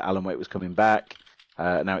hinted that Alan Wake was coming back.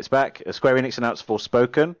 Now it's back. Square Enix announced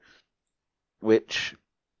Forspoken, which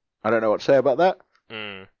I don't know what to say about that.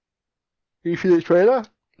 Mm. You see the trailer?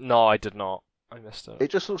 No, I did not. I missed it. It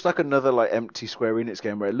just looks like another like empty Square Enix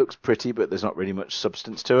game where it looks pretty, but there's not really much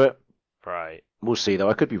substance to it. Right. We'll see, though.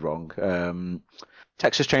 I could be wrong.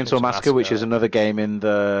 Texas Chainsaw Chainsaw Massacre, which Massacre. is another game in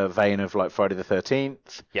the vein of like Friday the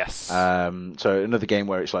 13th. Yes. So another game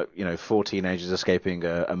where it's like 4 teenagers escaping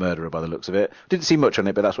a murderer by the looks of it. Didn't see much on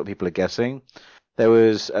it, but that's what people are guessing. There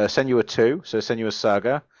was Senua 2, so Senua's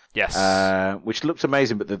Saga, Yes. which looked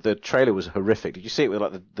amazing, but the trailer was horrific. Did you see it with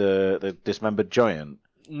like the dismembered giant?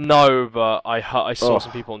 No, but I saw Oh.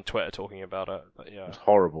 some people on Twitter talking about it. But yeah. It's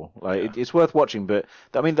horrible. Like Yeah. it's worth watching, but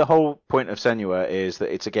I mean the whole point of Senua is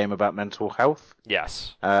that it's a game about mental health.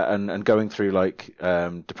 Yes. And going through like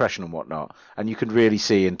depression and whatnot, and you can really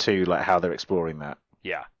see in 2 like how they're exploring that,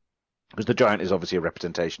 Yeah. because the giant is obviously a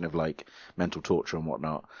representation of like mental torture and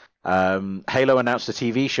whatnot. Halo announced a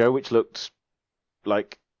TV show which looked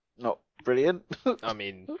like not brilliant. I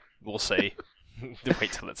mean, we'll see.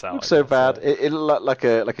 Wait till it's out. Looks I so guess, bad. yeah. It looked like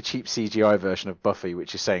a cheap CGI version of Buffy,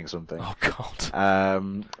 which is saying something. Oh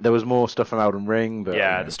god. There was more stuff from Elden Ring, but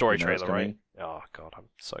Yeah, the story you know it's trailer, right? coming. Oh god, I'm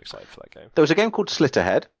so excited for that game. There was a game called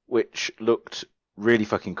Slitterhead, which looked really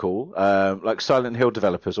fucking cool. Like Silent Hill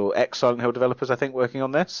developers or ex-Silent Hill developers, I think, working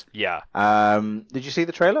on this. Yeah. Did you see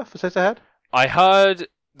the trailer for Slitterhead? I heard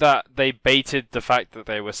that they baited the fact that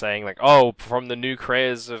they were saying like, oh, from the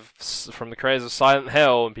creators of Silent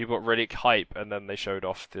Hill, and people got really hype, and then they showed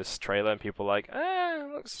off this trailer, and people were like, it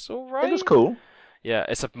looks alright. It was cool. Yeah,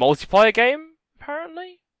 it's a multiplayer game,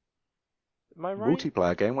 apparently. Am I right?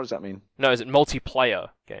 Multiplayer game. What does that mean? No, is it multiplayer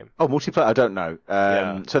game? Oh, multiplayer. I don't know.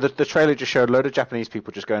 Yeah. So the trailer just showed a load of Japanese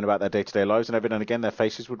people just going about their day-to-day lives, and every now and again their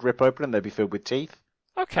faces would rip open and they'd be filled with teeth.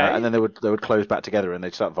 Okay. And then they would close back together and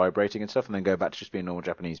they'd start vibrating and stuff, and then go back to just being normal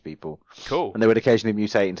Japanese people. Cool. And they would occasionally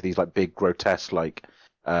mutate into these like big, grotesque, like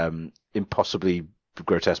impossibly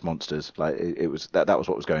grotesque monsters. Like it was that was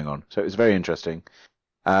what was going on. So it was very interesting.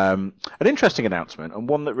 An interesting announcement, and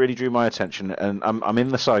one that really drew my attention, and I'm in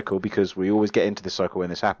the cycle because we always get into this cycle when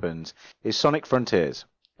this happens, is Sonic Frontiers.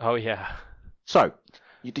 Oh yeah. So,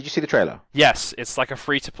 did you see the trailer? Yes, it's like a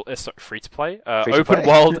free to play. Free to play. Free to Open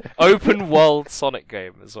play. open world Sonic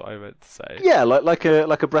game is what I meant to say. Yeah, like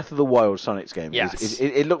a Breath of the Wild Sonic's game. Yes.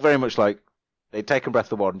 It looked very much like they'd taken Breath of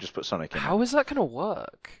the Wild and just put Sonic in it. How is that gonna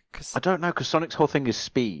work? 'Cause I don't know, because Sonic's whole thing is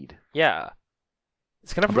speed. yeah,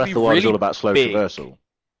 it's gonna And Breath be of the Wild is really all about slow big. traversal.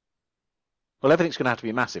 Well, everything's going to have to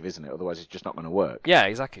be massive, isn't it? Otherwise, it's just not going to work. Yeah,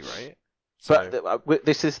 exactly right. But So,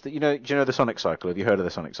 this is, do you know the Sonic cycle? Have you heard of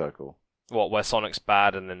the Sonic cycle? what? Where Sonic's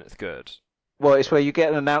bad and then it's good? Well, it's where you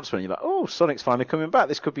get an announcement, you're like, oh, Sonic's finally coming back.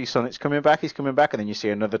 This could be Sonic's coming back, he's coming back, and then you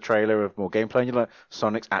see another trailer of more gameplay, and you're like,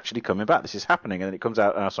 Sonic's actually coming back, this is happening, and then it comes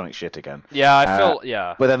out, Sonic's shit again. Yeah, I feel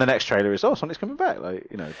yeah. But then the next trailer is, oh, Sonic's coming back. Like,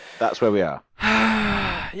 that's where we are.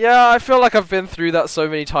 Yeah, I feel like I've been through that so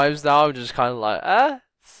many times now. I'm just kind of like,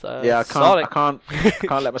 Yeah, I Sonic.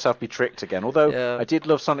 can't let myself be tricked again. Although Yeah. I did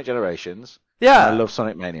love Sonic Generations. Yeah, And I love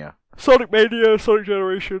Sonic Mania. Sonic Mania, Sonic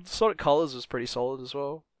Generations, Sonic Colors was pretty solid as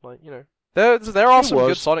well. Like there are It some good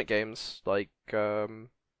was. Sonic games. Like but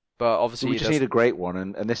obviously We just there's- need a great one,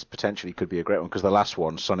 and this potentially could be a great one, because the last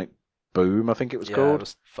one, Sonic Boom, I think it was yeah, called. it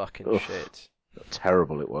was fucking Ugh. shit.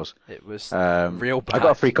 Terrible it was. It was I real bad.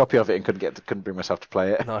 got a free copy of it and couldn't bring myself to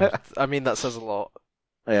play it. No, I mean that says a lot.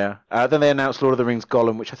 Yeah. Then they announced Lord of the Rings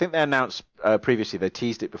Gollum, which I think they announced previously. They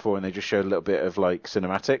teased it before, and they just showed a little bit of like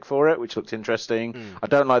cinematic for it, which looked interesting. Mm. I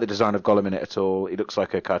don't like the design of Gollum in it at all. He looks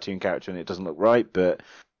like a cartoon character, and it doesn't look right. But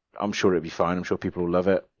I'm sure it'll be fine. I'm sure people will love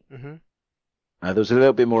it. Mm-hmm. There was a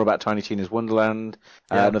little bit more about Tiny Tina's Wonderland,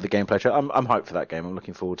 Yeah. another gameplay trailer. I'm hyped for that game. I'm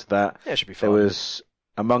looking forward to that. Yeah, it should be There fun. was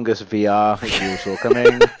Among Us VR, which we all saw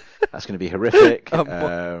coming. That's going to be horrific.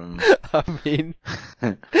 I mean,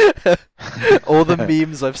 all the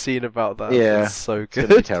memes I've seen about that Yeah, is so It's going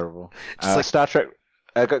to be good. terrible. Just like- Star Trek.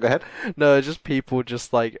 Go ahead. No, just people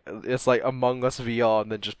just like it's like Among Us VR,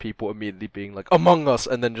 and then just people immediately being like Among Us,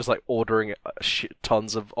 and then just like ordering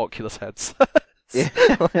tons of Oculus heads.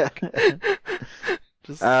 Yeah. Like,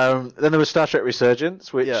 Then there was Star Trek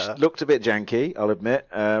Resurgence, which Yeah. looked a bit janky, I'll admit.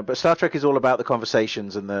 But Star Trek is all about the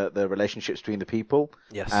conversations and the relationships between the people.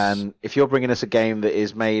 Yes. And if you're bringing us a game that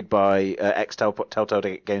is made by ex-Telltale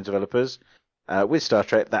Games developers with Star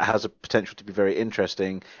Trek, that has a potential to be very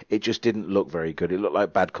interesting. It just didn't look very good. It looked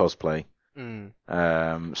like bad cosplay.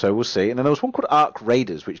 So we'll see. And then there was one called Arc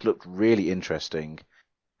Raiders, which looked really interesting,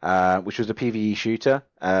 which was a PvE shooter.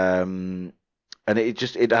 And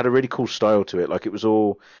it had a really cool style to it. Like it was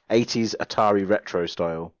all 80s Atari retro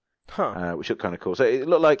style, which looked kind of cool. So it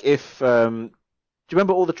looked like if do you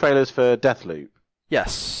remember all the trailers for Deathloop?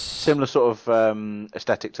 Yes. Similar sort of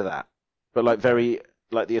aesthetic to that, but like very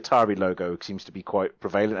like the Atari logo seems to be quite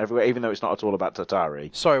prevalent everywhere, even though it's not at all about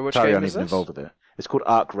Atari. Sorry, which Atari game aren't is even this? involved with it. It's called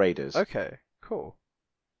Arc Raiders. Okay, cool.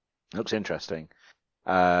 Looks interesting.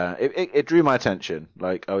 It drew my attention.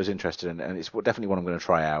 Like I was interested in it, and it's definitely one I'm going to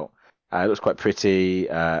try out. It looks quite pretty,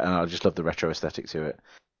 and I just love the retro aesthetic to it.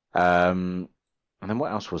 And then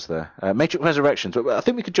what else was there? Matrix Resurrections. I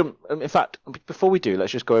think we could jump. In fact, before we do,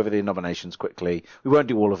 let's just go over the nominations quickly. We won't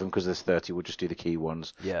do all of them because there's 30. We'll just do the key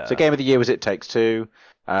ones. Yeah. So Game of the Year was It Takes Two,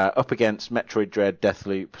 up against Metroid Dread,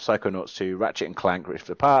 Deathloop, Psychonauts 2, Ratchet and Clank, Rift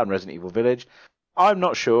Apart, and Resident Evil Village. I'm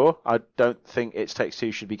not sure. I don't think It Takes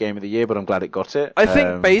Two should be Game of the Year, but I'm glad it got it. I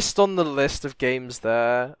think based on the list of games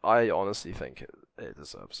there, I honestly think it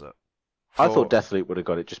deserves it. I thought Deathloop would have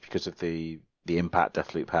got it just because of the impact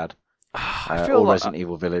Deathloop had. I feel or like Resident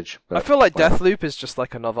Evil Village. I feel like Deathloop is just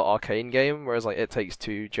like another Arcane game, whereas like It Takes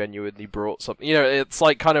Two genuinely brought something. You know, it's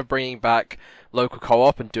like kind of bringing back local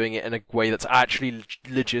co-op and doing it in a way that's actually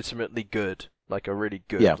legitimately good, like a really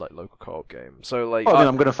good like local co-op game. So like, I mean,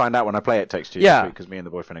 I'm going to find out when I play It Takes Two this week because me and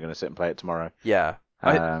the boyfriend are going to sit and play it tomorrow. Yeah,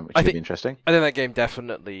 which should be interesting. I think that game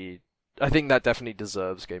definitely. I think that definitely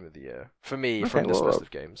deserves Game of the Year for me from this list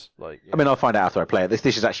of games. Like, I mean, I'll find out after I play it. This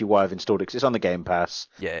is actually why I've installed it because it's on the Game Pass.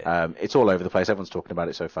 Yeah. It's all over the place. Everyone's talking about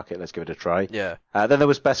it, so fuck it. Let's give it a try. Yeah. Then there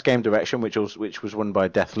was Best Game Direction, which was won by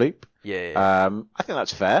Deathloop. Yeah. I think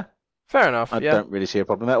that's fair. Fair enough. I don't really see a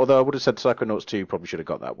problem there. Although I would have said Psychonauts 2 probably should have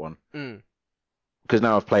got that one. Because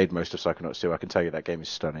now I've played most of Psychonauts 2, I can tell you that game is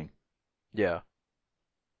stunning. Yeah.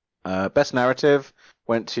 Best Narrative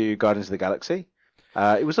went to Guardians of the Galaxy.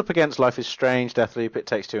 It was up against Life is Strange, Deathloop, It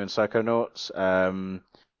Takes Two, and Psychonauts.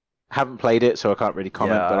 Haven't played it, so I can't really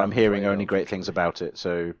comment, but I'm hearing only great things about it,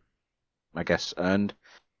 so I guess earned.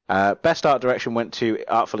 Best Art Direction went to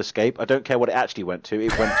Artful Escape. I don't care what it actually went to.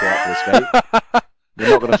 It went to Artful Escape. We're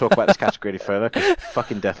not going to talk about this category any further because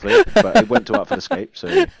fucking Deathloop, but it went to Artful Escape,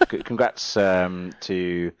 so congrats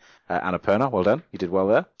to Annapurna. Well done. You did well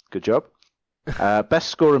there. Good job. Best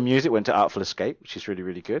Score and Music went to Artful Escape, which is really,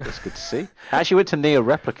 really good. That's good to see. It actually went to Neo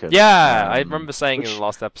Replicant. Yeah, I remember saying in the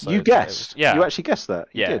last episode. You guessed. Yeah. You actually guessed that.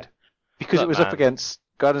 You did. Because it was up against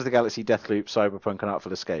Guardians of the Galaxy, Deathloop, Cyberpunk, and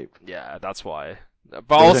Artful Escape. Yeah, that's why.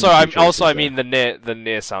 But I mean, the near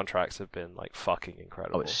soundtracks have been like fucking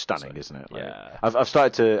incredible. Oh, it's stunning, isn't it? Like, yeah.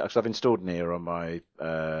 I've installed Nier on my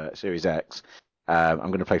Series X. I'm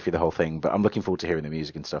going to play through the whole thing, but I'm looking forward to hearing the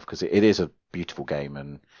music and stuff because it is a beautiful game,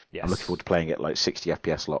 and I'm looking forward to playing it like 60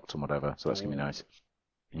 FPS locked and whatever. So that's going to be nice.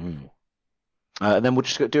 And then we'll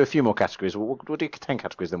just do a few more categories. We'll do 10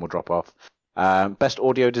 categories, then we'll drop off. Best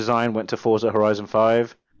Audio Design went to Forza Horizon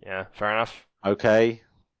 5. Yeah, fair enough. Okay.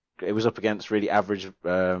 It was up against really average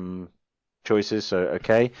choices, so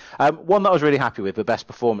okay. One that I was really happy with, the best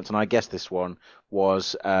performance, and I guess this one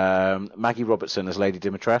was Maggie Robertson as Lady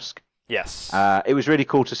Dimitrescu. Yes. It was really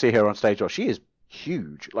cool to see her on stage. She is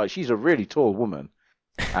huge. Like, she's a really tall woman.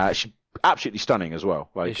 She's absolutely stunning as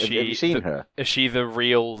well. Like, have you seen her? Is she the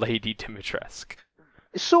real Lady Dimitrescu?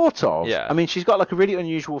 Sort of. Yeah. I mean, she's got like a really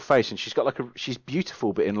unusual face, and she's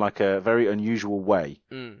beautiful, but in like a very unusual way.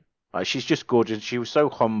 She's just gorgeous. She was so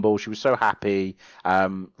humble. She was so happy.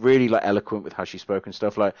 Really like eloquent with how she spoke and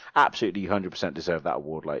stuff. Like, absolutely 100% deserved that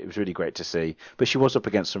award. Like, it was really great to see. But she was up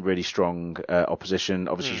against some really strong opposition.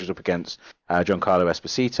 Obviously, she was up against Giancarlo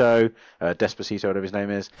Esposito, Despacito, whatever his name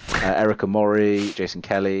is, Erica Mori, Jason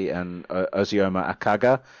Kelly, and Ozioma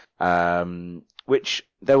Akaga. Which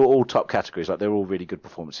they were all top categories. Like, they were all really good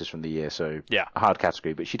performances from the year. So yeah, a hard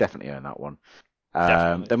category, but she definitely earned that one.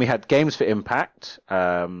 Then we had Games for Impact.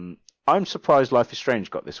 I'm surprised Life is Strange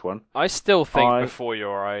got this one. I still think Before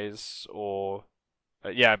Your Eyes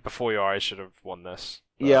Before Your Eyes should have won this.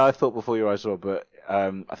 But... Yeah, I thought Before Your Eyes as well, but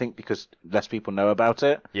I think because less people know about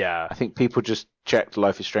it, I think people just checked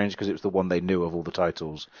Life is Strange because it was the one they knew of all the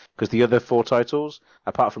titles. Because the other 4 titles,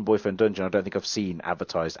 apart from Boyfriend Dungeon, I don't think I've seen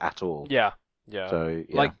advertised at all. Yeah. Yeah. So,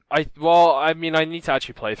 yeah. I need to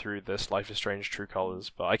actually play through this Life is Strange True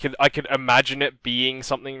Colors, but I could imagine it being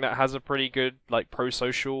something that has a pretty good like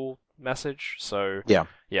pro-social message. So Yeah.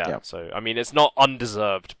 So I mean, it's not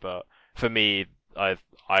undeserved, but for me,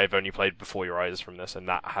 I've only played Before Your Eyes from this, and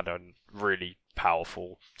that had a really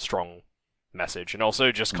powerful, strong message, and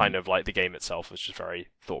also just kind of like the game itself was just very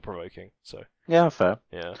thought-provoking. So Yeah, fair.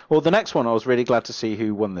 yeah. Well, the next one, I was really glad to see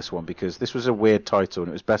who won this one because this was a weird title and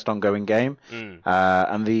it was Best Ongoing Game.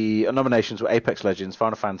 And the nominations were Apex Legends,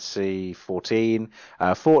 Final Fantasy 14,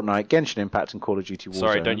 Fortnite, Genshin Impact, and Call of Duty Warzone.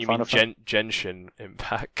 Sorry, don't you mean Final Genshin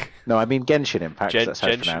Impact? No, I mean Genshin Impact. That's how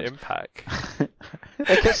it's Genshin pronounced. Impact.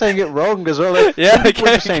 They kept saying it wrong as well. Yeah, People were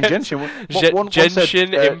just saying Genshin.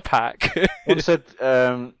 Genshin Impact. One said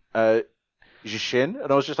Jishin,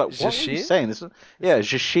 and I was just like, what are you saying? This is, yeah,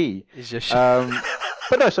 Jishi.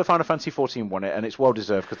 But no, so Final Fantasy 14 won it, and it's well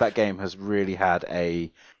deserved because that game has really had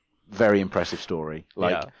a very impressive story.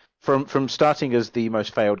 Like from starting as the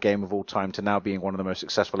most failed game of all time to now being one of the most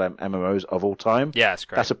successful MMOs of all time. Yeah, it's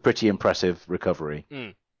great. That's a pretty impressive recovery.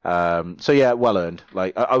 So yeah, well earned.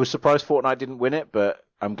 Like I was surprised Fortnite didn't win it, but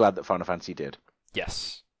I'm glad that Final Fantasy did.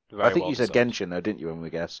 Yes. I think you said Genshin though, didn't you, when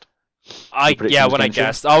we guessed? I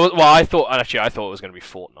guessed. I thought it was going to be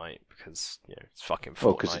Fortnite because it's fucking Fortnite.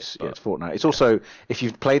 Well, because it's Fortnite. It's also, if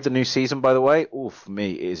you've played the new season, by the way, for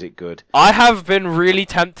me, is it good? I have been really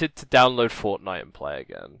tempted to download Fortnite and play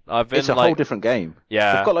again. It's a whole different game.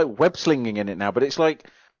 Yeah, they've got like web slinging in it now, but it's like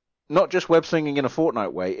not just web slinging in a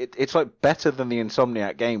Fortnite way. It's like better than the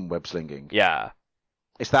Insomniac game web slinging. Yeah.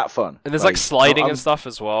 It's that fun. And there's like sliding and stuff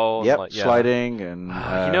as well. Yep, sliding and...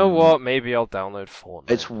 you know what? Maybe I'll download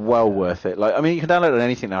Fortnite. It's well worth it. Like, I mean, you can download it on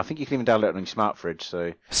anything now. I think you can even download it on your smart fridge,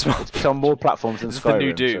 so... It's on more platforms than Skyrim. It's the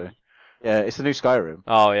new Doom. So, yeah, it's the new Skyrim.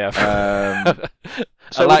 Oh, yeah.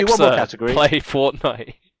 So Alexa, we'll do one more category. Play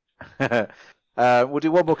Fortnite. We'll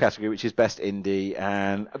do one more category, which is Best Indie,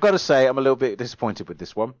 and I've got to say, I'm a little bit disappointed with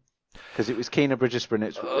this one. Because it was Kena Bridge of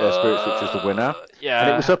Spirits, which was the winner. Yeah.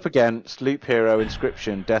 And it was up against Loop Hero,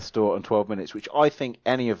 Inscription, Death's Door, and 12 Minutes, which I think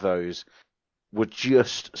any of those were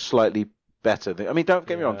just slightly better. I mean, don't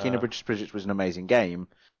get me wrong, Kena Bridge of Spirits was an amazing game.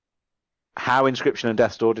 How Inscription and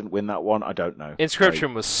Death's Door didn't win that one, I don't know.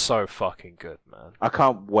 Inscription was so fucking good, man. I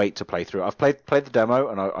can't wait to play through it. I've played the demo,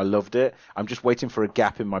 and I loved it. I'm just waiting for a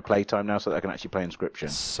gap in my playtime now so that I can actually play Inscription.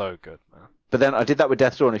 It's so good, man. But then I did that with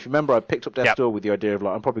Death's Door, and if you remember, I picked up Death's Door with the idea of,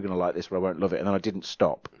 like, I'm probably going to like this, but I won't love it, and then I didn't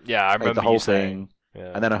stop. Yeah, I remember the whole you thing,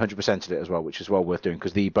 saying. and then I 100%ed it as well, which is well worth doing,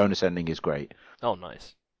 because the bonus ending is great. Oh,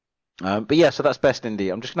 nice. But yeah, so that's Best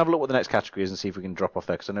Indie. I'm just going to have a look what the next category is and see if we can drop off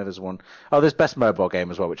there, because I know there's one. Oh, there's Best Mobile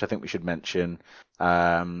Game as well, which I think we should mention.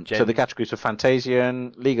 So the categories are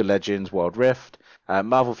Fantasian, League of Legends, Wild Rift,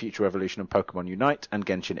 Marvel Future Revolution, and Pokemon Unite, and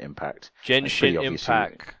Genshin Impact. Genshin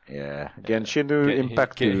Impact. Yeah, Genshin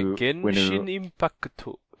Impact. Genshin Impact.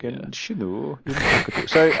 Genshin Impact.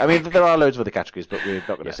 So, I mean, there are loads of other categories, but we're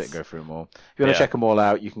not going to sit and go through them all. If you want to check them all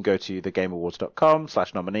out, you can go to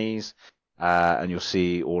thegameawards.com/nominees. And you'll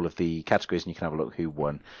see all of the categories, and you can have a look who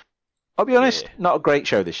won. I'll be honest, not a great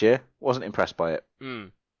show this year. Wasn't impressed by it.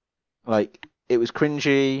 Like, it was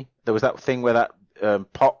cringy. There was that thing where that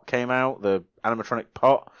pot came out, the animatronic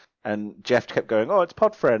pot, and Jeff kept going, "Oh, it's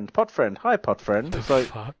Podfriend, hi Podfriend." It's like,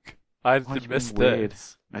 fuck? I missed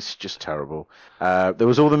this. It's just terrible. There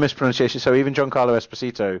was all the mispronunciation. So even Giancarlo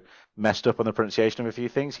Esposito messed up on the pronunciation of a few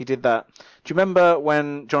things. He did that. Do you remember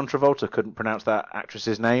when John Travolta couldn't pronounce that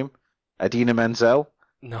actress's name? Adina Menzel.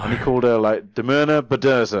 No. And he called her like Demirna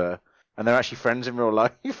Baderza, and they're actually friends in real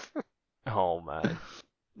life. Oh man.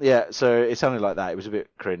 Yeah, so it sounded like that. It was a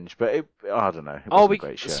bit cringe, but I don't know. It wasn't a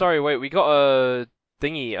great show. Sorry, wait, we got a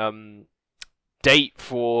thingy date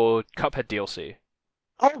for Cuphead DLC.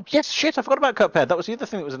 Oh yes, shit! I forgot about Cuphead. That was the other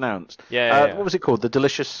thing that was announced. Yeah. What was it called? The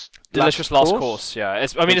Delicious Last Course. Yeah.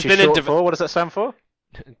 It's been in what does that stand for?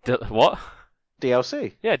 What?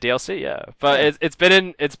 DLC. Yeah, DLC. Yeah, but it's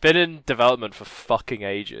been in development for fucking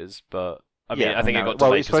ages. But I mean, I think it got delayed.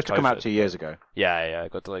 Well, it's supposed to come out 2 years ago. Yeah,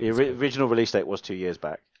 it got delayed. The original release date was 2 years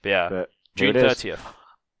back. Yeah, but June 30th,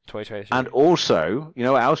 2023. And also, you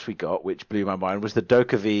know what else we got, which blew my mind, was the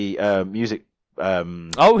Dokkaebi music.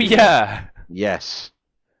 Oh yeah. Yes.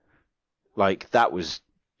 Like that was.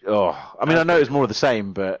 Oh, I mean, I know it was more of the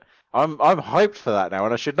same, but I'm hyped for that now,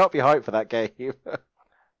 and I should not be hyped for that game.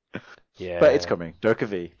 Yeah. But it's coming.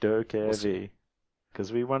 Dokkaebi.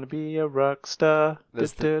 Because we want to be a rock star. I'm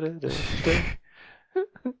still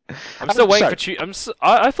waiting for Tunic.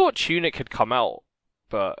 I thought Tunic had come out,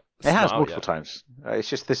 but it has multiple times. It's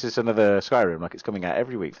just this is another Skyrim. Like it's coming out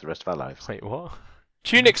every week for the rest of our lives. Wait, what?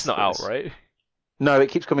 Tunic's not out, right? No, it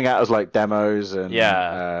keeps coming out as like demos and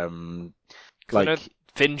like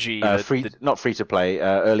Finji, not free to play,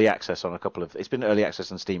 early access on a couple of. It's been early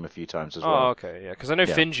access on Steam a few times as well. Oh, okay, yeah, because I know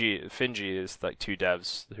Yeah. Finji is like two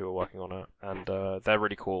devs who are working on it, and they're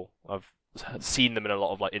really cool. I've seen them in a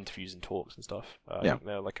lot of like interviews and talks and stuff. I Yeah. think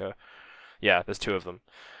they're like yeah, there's two of them.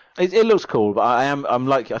 It looks cool, but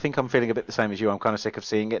I think I'm feeling a bit the same as you. I'm kind of sick of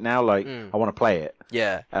seeing it now. Like I want to play it.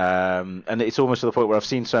 Yeah. And it's almost to the point where I've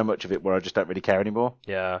seen so much of it where I just don't really care anymore.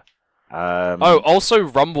 Yeah. Oh, also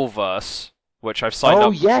Rumbleverse, which I've signed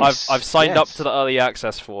up. Yes, I've signed up to the early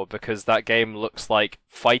access for because that game looks like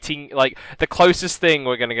fighting. Like the closest thing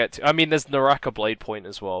we're gonna get to. I mean, there's Naraka Blade Point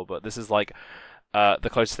as well, but this is like the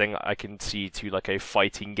closest thing I can see to like a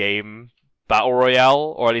fighting game battle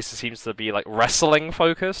royale, or at least it seems to be like wrestling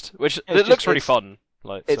focused, which it looks really fun.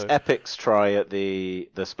 Like it's so. Epic's try at the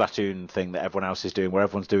Splatoon thing that everyone else is doing, where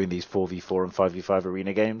everyone's doing these 4v4 and 5v5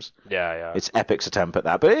 arena games. Yeah. It's Epic's attempt at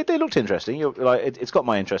that, but it looked interesting. It's got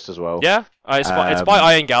my interest as well. Yeah, it's by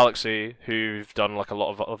Iron Galaxy, who've done like a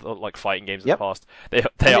lot of like fighting games in the past.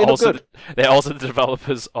 They are also the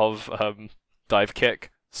developers of Dive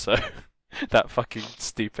Kick, so that fucking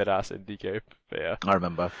stupid ass indie game. But yeah, I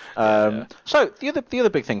remember. Yeah. So the other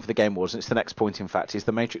big thing for the game was, and it's the next point in fact, is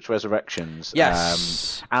the Matrix Resurrections.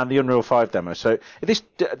 Yes. And the Unreal 5 demo. So this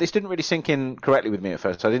didn't really sink in correctly with me at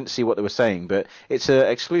first. I didn't see what they were saying, but it's an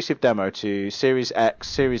exclusive demo to Series X,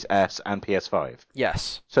 Series S, and PS5.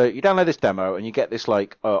 Yes. So you download this demo and you get this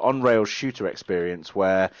like on-rails shooter experience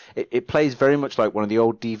where it plays very much like one of the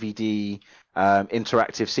old DVD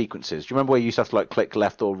interactive sequences. Do you remember where you used to have to like click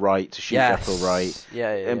left or right to shoot left or right?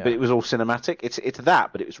 Yeah. But it was all cinematic. It's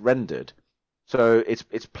that, but it was rendered. So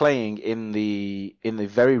it's playing in the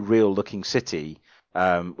very real looking city,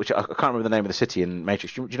 which I can't remember the name of the city in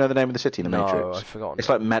Matrix. Do you know the name of the city in the Matrix? No, I've forgotten. It's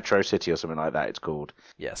like Metro City or something like that. It's called.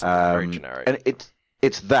 Yes, very generic. And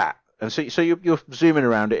it's that. And so you're zooming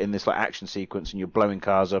around it in this like action sequence, and you're blowing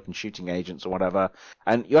cars up and shooting agents or whatever.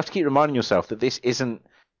 And you have to keep reminding yourself that this isn't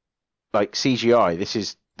like CGI. This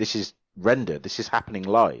is rendered. This is happening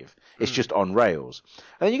live. It's just on rails.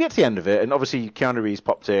 And then you get to the end of it, and obviously Keanu Reeves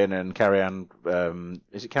popped in, and Carrie-Anne,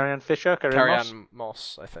 is it Carrie-Anne Fisher? Carrie-Anne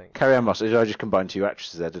Moss, I think. Carrie-Anne Moss. I just combined two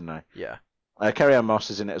actresses there, didn't I? Yeah. Carrie-Anne Moss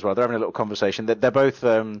is in it as well. They're having a little conversation. They're both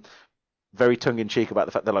very tongue-in-cheek about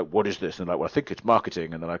the fact they're like, what is this? And they're like, well, I think it's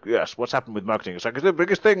marketing. And they're like, yes, what's happened with marketing? It's like, it's the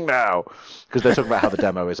biggest thing now. Because they're talking about how the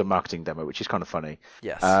demo is a marketing demo, which is kind of funny.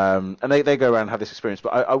 Yes. And they go around and have this experience.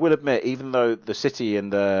 But I will admit, even though the city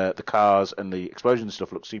and the cars and the explosions and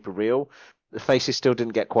stuff look super real, the faces still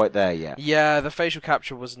didn't get quite there yet. Yeah, the facial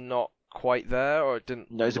capture was not quite there, or it didn't.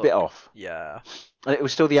 No, it was a bit off. Yeah. And it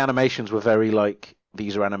was still, the animations were very like,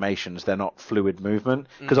 these are animations, they're not fluid movement.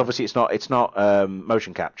 Because obviously it's not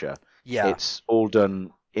motion capture. Yeah. It's all done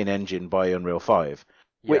in engine by Unreal 5,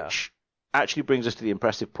 which actually brings us to the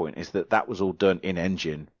impressive point, is that was all done in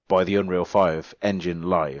engine by the Unreal 5 engine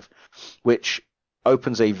live, which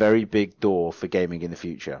opens a very big door for gaming in the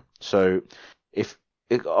future. So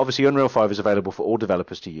obviously Unreal 5 is available for all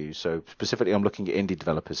developers to use, so specifically I'm looking at indie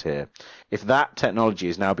developers here. If that technology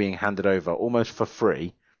is now being handed over almost for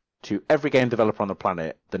free to every game developer on the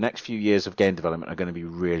planet, the next few years of game development are going to be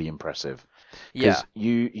really impressive. Because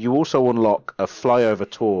you also unlock a flyover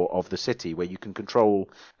tour of the city where you can control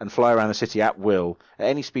and fly around the city at will at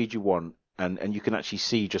any speed you want, and you can actually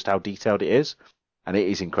see just how detailed it is, and it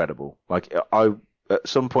is incredible. Like at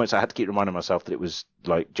some points I had to keep reminding myself that it was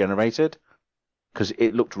like generated because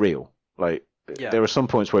it looked real. Like there are some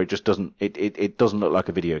points where it just doesn't look like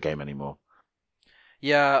a video game anymore.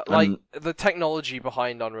 Yeah, like the technology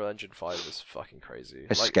behind Unreal Engine 5 is fucking crazy.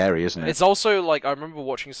 It's like, scary, isn't it? It's also like I remember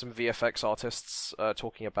watching some VFX artists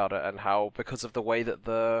talking about it and how because of the way that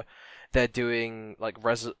they're doing like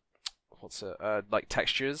like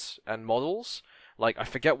textures and models. Like I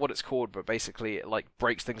forget what it's called, but basically it like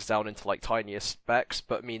breaks things down into like tinier specs,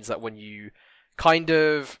 but means that when you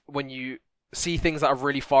see things that are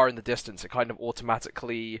really far in the distance, it kind of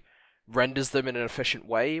automatically renders them in an efficient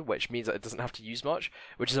way, which means that it doesn't have to use much,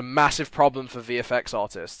 which is a massive problem for VFX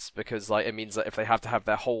artists because like it means that if they have to have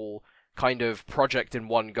their whole kind of project in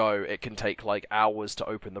one go, it can take like hours to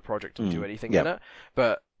open the project and do anything in it.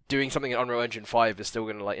 But doing something in Unreal Engine 5 is still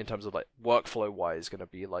going to like in terms of like workflow wise going to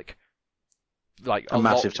be like a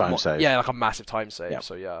massive time save. Yeah, like a massive time save.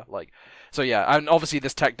 So yeah, and obviously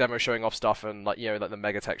this tech demo showing off stuff and like like the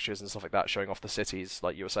mega textures and stuff like that showing off the cities,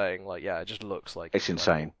 like you were saying, like it just looks like it's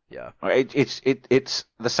insane. Yeah, it's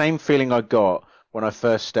the same feeling I got when I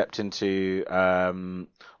first stepped into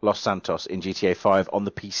Los Santos in GTA 5 on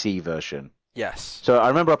the PC version. Yes. So I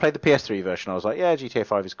remember I played the PS3 version. I was like, yeah, GTA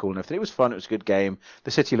 5 is cool and everything. It was fun. It was a good game.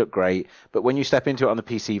 The city looked great. But when you step into it on the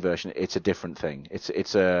PC version, it's a different thing.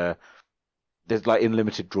 It's there's like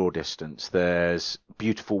unlimited draw distance. There's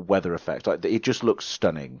beautiful weather effects. Like it just looks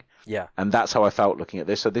stunning. Yeah. And that's how I felt looking at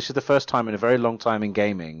this. So this is the first time in a very long time in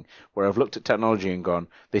gaming where I've looked at technology and gone,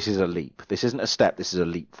 this is a leap. This isn't a step. This is a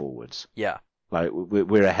leap forwards. Yeah. Like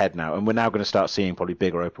we're ahead now, and we're now going to start seeing probably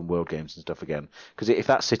bigger open world games and stuff again. Because if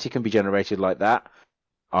that city can be generated like that,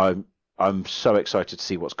 I'm so excited to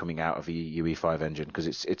see what's coming out of the UE5 engine because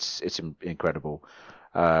it's incredible.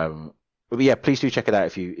 But yeah, please do check it out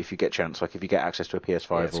if you get a chance. Like if you get access to a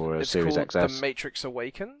PS5 or a Series called XS. The Matrix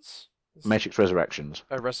Awakens. Matrix Resurrections.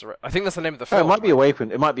 Oh, I think that's the name of the Oh, film. it might be right?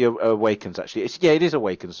 Awaken. It might be Awakens actually. It is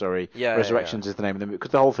Awakens. Sorry. Yeah. Resurrections is the name of the movie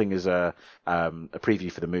because the whole thing is a preview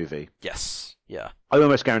for the movie. Yes. Yeah. I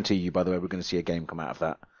almost guarantee you, by the way, we're going to see a game come out of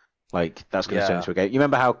that. Like that's going to turn into a game. You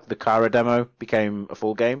remember how the Kara demo became a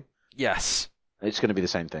full game? Yes. It's going to be the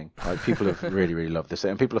same thing. Like people have really, really loved this,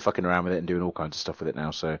 and people are fucking around with it and doing all kinds of stuff with it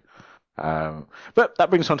now. So, but that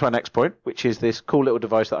brings us on to our next point, which is this cool little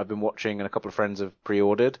device that I've been watching and a couple of friends have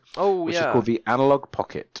pre-ordered. Oh, which yeah. is called the Analog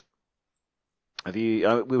Pocket. Have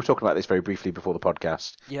you? We were talking about this very briefly before the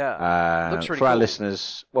podcast. Yeah. Looks really for our cool.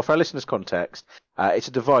 listeners, for our listeners' context, it's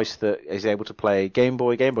a device that is able to play Game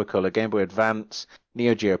Boy, Game Boy Color, Game Boy Advance,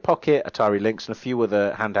 Neo Geo Pocket, Atari Lynx, and a few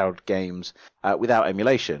other handheld games without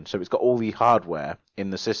emulation. So it's got all the hardware in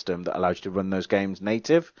the system that allows you to run those games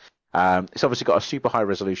native. It's obviously got a super high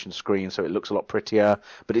resolution screen, so it looks a lot prettier,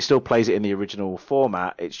 but it still plays it in the original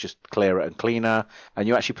format. It's just clearer and cleaner, and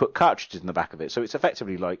you actually put cartridges in the back of it. So it's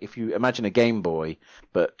effectively like if you imagine a Game Boy,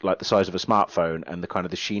 but like the size of a smartphone and the kind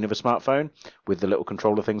of the sheen of a smartphone with the little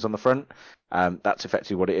controller things on the front. That's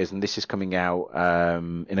effectively what it is, and this is coming out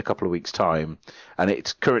in a couple of weeks' time, and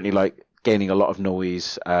it's currently like gaining a lot of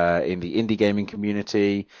noise in the indie gaming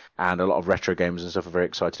community, and a lot of retro gamers and stuff are very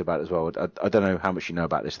excited about it as well. I don't know how much you know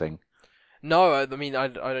about this thing. No, I mean,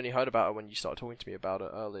 I'd only heard about it when you started talking to me about it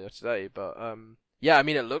earlier today, but yeah, I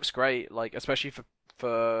mean, it looks great, like, especially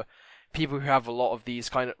for people who have a lot of these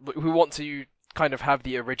who want to kind of have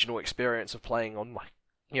the original experience of playing on, like,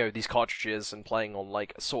 these cartridges and playing on,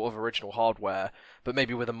 like, sort of original hardware, but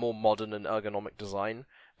maybe with a more modern and ergonomic design.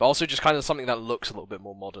 But also just kind of something that looks a little bit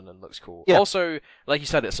more modern and looks cool. Yeah. Also, like you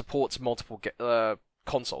said, it supports multiple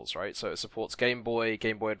consoles, right? So it supports Game Boy,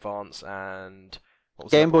 Game Boy Advance, and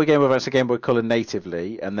Game Boy, Game Boy Advance, and Game Boy Color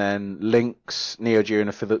natively, and then Lynx, Neo Geo, and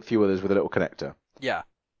a few others with a little connector. Yeah,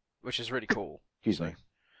 which is really cool. Excuse me.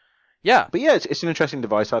 Yeah. But yeah, it's an interesting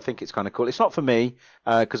device. I think it's kind of cool. It's not for me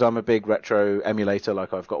because I'm a big retro emulator.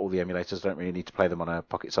 Like I've got all the emulators. I don't really need to play them on a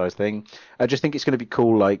pocket-sized thing. I just think it's going to be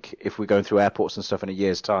cool. Like if we're going through airports and stuff in a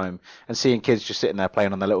year's time and seeing kids just sitting there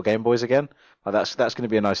playing on their little Game Boys again. Like that's going to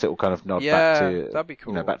be a nice little kind of nod back to that'd be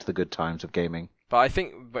cool. Back to the good times of gaming. But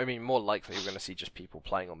I mean, more likely we're going to see just people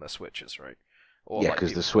playing on their Switches, right? Or yeah,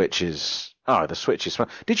 because the Switch is fun.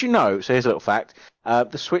 Did you know? So here's a little fact: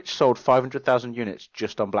 the Switch sold 500,000 units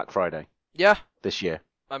just on Black Friday. Yeah. This year.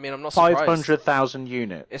 I mean, I'm not surprised. 500,000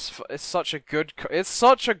 units. It's such a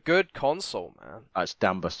good console, man. It's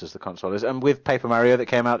damn busters the console is, and with Paper Mario that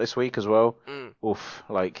came out this week as well. Oof,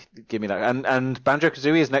 like give me that. And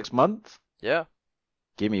Banjo-Kazooie is next month. Yeah.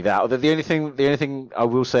 Give me that. The only thing I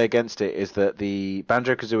will say against it is that the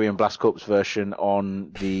Banjo-Kazooie and Blast Corps version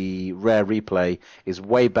on the Rare Replay is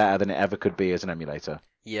way better than it ever could be as an emulator.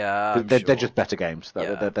 Yeah, they're just better games.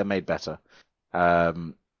 Yeah. They're made better.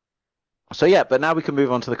 So yeah, but now we can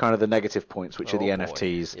move on to the kind of the negative points, which are the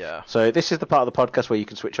NFTs. Yeah. So this is the part of the podcast where you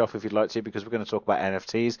can switch off if you'd like to, because we're going to talk about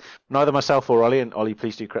NFTs. Neither myself or Ollie, and Ollie,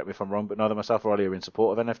 please do correct me if I'm wrong, but neither myself or Ollie are in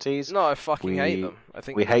support of NFTs. No, I fucking hate them. I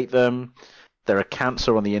think we hate them. They're a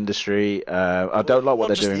cancer on the industry. I don't like what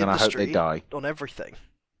they're doing, and I hope they die. On everything,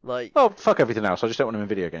 like. Oh, fuck everything else. I just don't want them in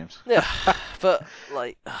video games. Yeah, but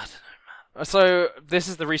like, I don't know, man. So this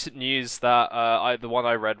is the recent news that the one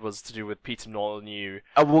I read was to do with Peter Molyneux.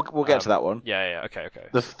 We'll get to that one. Yeah. Okay.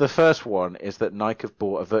 The first one is that Nike have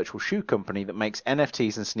bought a virtual shoe company that makes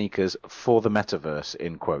NFTs and sneakers for the metaverse,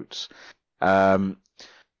 in quotes.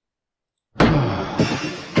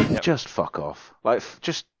 Just fuck off. Like,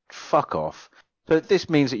 just fuck off. So this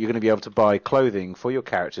means that you're going to be able to buy clothing for your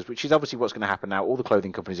characters, which is obviously what's going to happen now. All the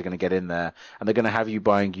clothing companies are going to get in there, and they're going to have you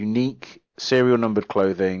buying unique serial numbered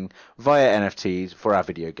clothing via NFTs for our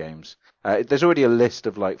video games. There's already a list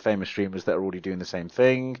of like famous streamers that are already doing the same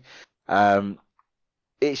thing.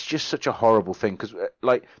 It's just such a horrible thing because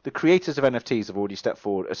like the creators of NFTs have already stepped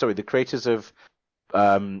forward. Sorry, the creators of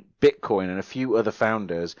Bitcoin and a few other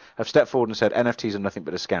founders have stepped forward and said NFTs are nothing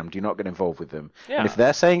but a scam. Do not get involved with them. Yeah. And if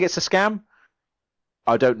they're saying it's a scam,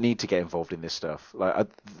 I don't need to get involved in this stuff. Like,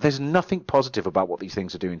 there's nothing positive about what these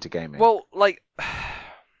things are doing to gaming. Well, like,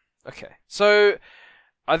 okay, so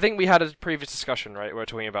I think we had a previous discussion, right? Where we're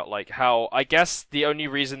talking about like how I guess the only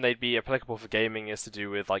reason they'd be applicable for gaming is to do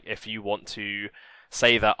with like if you want to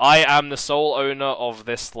say that I am the sole owner of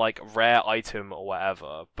this like rare item or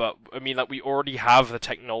whatever. But I mean, like we already have the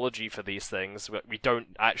technology for these things, but we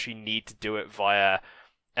don't actually need to do it via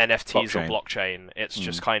NFTs or blockchain. It's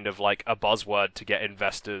just kind of like a buzzword to get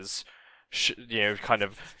investors, kind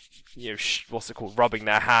of, what's it called, rubbing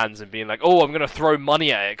their hands and being like, oh, I'm gonna throw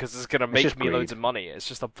money at it because it's gonna make me loads of money. It's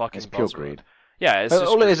just a fucking it's pure buzzword. greed. Yeah, it's just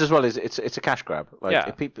all greed. it is as well is it's a cash grab. Like Yeah.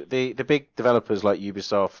 if people, the big developers like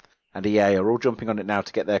Ubisoft and EA are all jumping on it now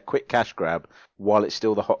to get their quick cash grab while it's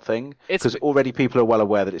still the hot thing. Because already people are well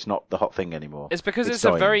aware that it's not the hot thing anymore. It's because it's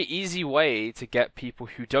a very easy way to get people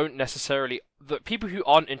who don't necessarily, the people who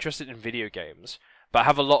aren't interested in video games but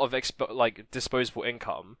have a lot of disposable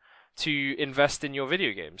income, to invest in your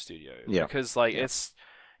video game studio. Yeah. Because it's,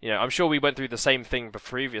 I'm sure we went through the same thing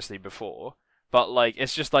previously before. But like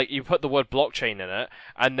it's just like you put the word blockchain in it,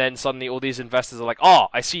 and then suddenly all these investors are like, "Oh,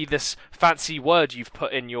 I see this fancy word you've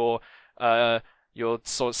put in your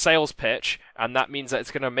sort of sales pitch, and that means that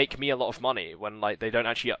it's gonna make me a lot of money." When like they don't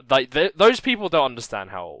actually those people don't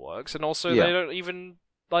understand how it works, and also they don't even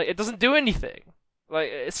it doesn't do anything. Like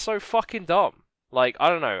it's so fucking dumb. Like I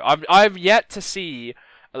don't know. I've yet to see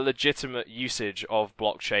a legitimate usage of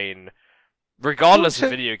blockchain. Regardless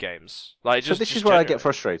of video games. So this is where I get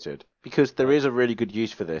frustrated, because there is a really good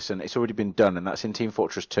use for this, and it's already been done, and that's in Team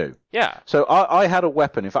Fortress 2. Yeah. So I had a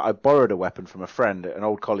weapon. In fact, I borrowed a weapon from a friend, an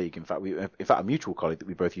old colleague. In fact, a mutual colleague that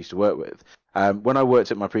we both used to work with. When I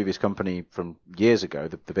worked at my previous company from years ago,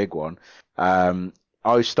 the big one,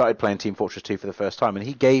 I started playing Team Fortress 2 for the first time, and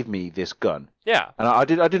he gave me this gun. Yeah. And I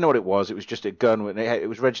didn't know what it was. It was just a gun. It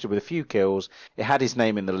was registered with a few kills. It had his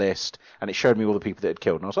name in the list, and it showed me all the people that had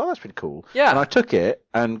killed. And I was like, oh, that's pretty cool. Yeah. And I took it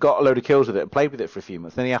and got a load of kills with it and played with it for a few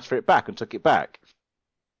months. Then he asked for it back and took it back.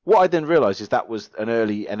 What I then realised is that was an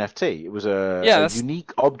early NFT. It was a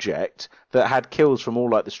unique object that had kills from all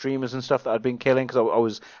like the streamers and stuff that I'd been killing, because I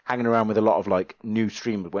was hanging around with a lot of like new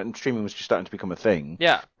streamers when streaming was just starting to become a thing.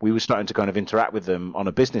 Yeah. We were starting to kind of interact with them on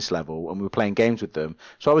a business level, and we were playing games with them.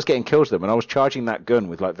 So I was getting kills with them, and I was charging that gun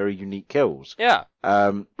with like very unique kills. Yeah.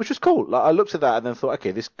 Which was cool. Like I looked at that and then thought,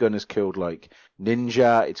 okay, this gun has killed like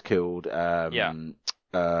Ninja, it's killed PewDiePie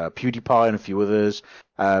and a few others.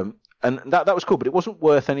 And that was cool, but it wasn't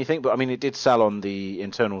worth anything. But I mean, it did sell on the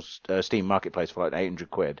internal Steam marketplace for like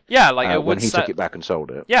 £800. Yeah, like when he took it back and sold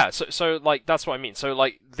it. Yeah, so like that's what I mean. So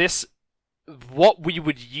like this, what we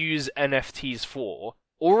would use NFTs for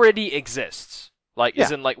already exists. Like,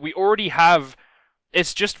 as in like we already have.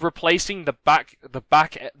 It's just replacing the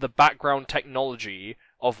background technology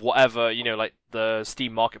of whatever like the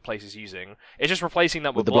Steam marketplace is using. It's just replacing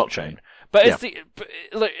that with the blockchain. But it's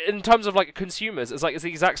in terms of like consumers, it's the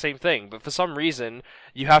exact same thing. But for some reason,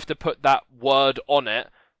 you have to put that word on it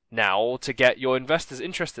now to get your investors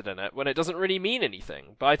interested in it, when it doesn't really mean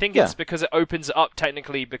anything. But I think it's because it opens it up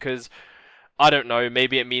technically. Because I don't know,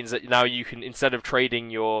 maybe it means that now you can, instead of trading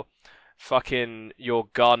your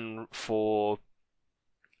gun for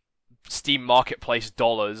Steam marketplace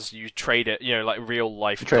dollars, you trade it, like real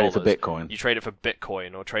life you trade dollars. it for Bitcoin. You trade it for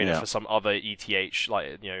Bitcoin, or trade it for some other ETH,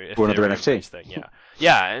 like or another NFT thing.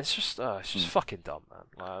 Yeah, and it's just fucking dumb, man.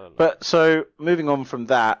 I don't know. But so moving on from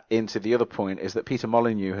that into the other point is that Peter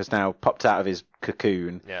Molyneux has now popped out of his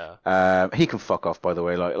cocoon. Yeah. He can fuck off, by the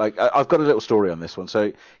way. Like I've got a little story on this one.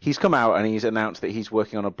 So he's come out and he's announced that he's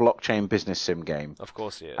working on a blockchain business sim game. Of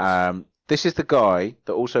course he is. This is the guy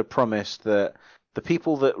that also promised that the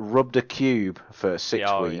people that rubbed a cube for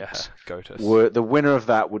 6 weeks were the winner of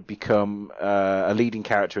that would become a leading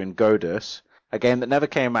character in Godus, a game that never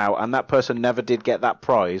came out, and that person never did get that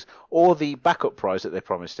prize or the backup prize that they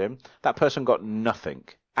promised him. That person got nothing,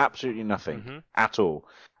 absolutely nothing at all.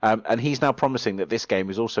 And he's now promising that this game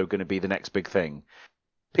is also going to be the next big thing.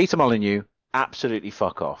 Peter Molyneux, absolutely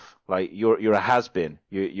fuck off. Like you're a has-been.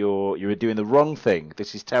 You're doing the wrong thing.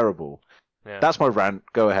 This is terrible. Yeah. That's my rant.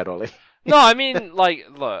 Go ahead, Ollie. No, I mean, like,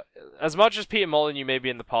 look, as much as Peter Molyneux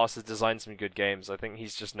maybe in the past has designed some good games, I think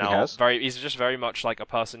he's just now he's just very much like a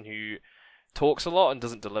person who talks a lot and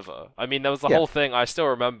doesn't deliver. I mean, there was the whole thing, I still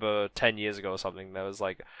remember 10 years ago or something, there was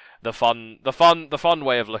like the fun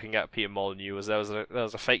way of looking at Peter Molyneux was there was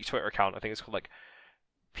a fake Twitter account, I think it's called like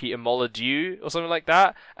Peter Molyneux or something like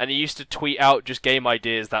that, and he used to tweet out just game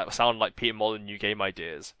ideas that sound like Peter Molyneux game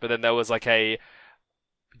ideas. But then there was like a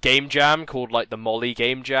game jam called like the Molly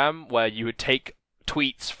Game Jam, where you would take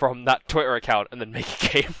tweets from that Twitter account and then make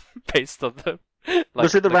a game based on them. Like,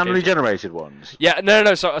 was it the randomly generated ones? Yeah,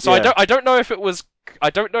 no. So I don't know if it was. I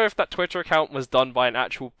don't know if that Twitter account was done by an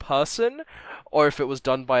actual person or if it was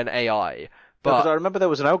done by an AI. Because But I remember there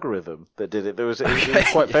was an algorithm that did it. It was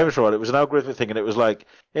quite famous for it. It was an algorithmic thing, and it was like,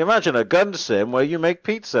 imagine a gun sim where you make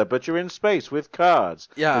pizza, but you're in space with cards.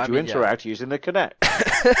 yeah, Would I you mean, yeah. interact using the Kinect?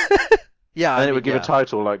 Yeah, And I then it mean, would give yeah. a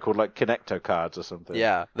title called Kinecto cards or something.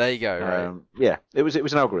 Yeah, there you go, right. Yeah, it was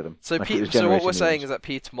an algorithm. So, Like, it was so what we're generating saying news. is that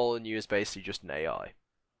Peter Molyneux is basically just an AI.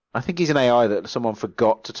 I think he's an AI that someone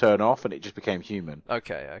forgot to turn off, and it just became human.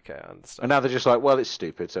 Okay, I And understand. now they're just like, well, it's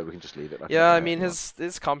stupid, so we can just leave it. Like Yeah, I an mean, AI.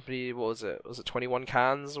 his company, what was it? Was it 21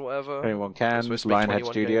 Cans or whatever? 21 They're Cans, supposed to make Lionhead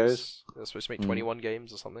 21 Studios. games. They're supposed to make Mm. 21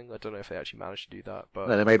 games or something. I don't know if they actually managed to do that, but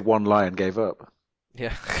No, they made one lie and gave up.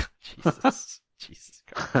 yeah, Jesus, Jesus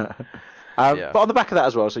Christ. Yeah. But on the back of that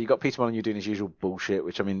as well, so you got Peter Molyneux doing his usual bullshit,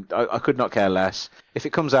 which I mean, I could not care less. If it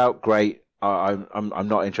comes out, great. I'm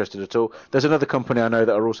not interested at all. There's another company I know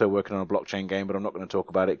that are also working on a blockchain game, but I'm not going to talk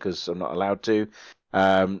about it because I'm not allowed to.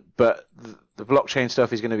 But the blockchain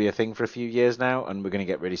stuff is going to be a thing for a few years now, and we're going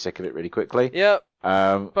to get really sick of it really quickly. Yeah,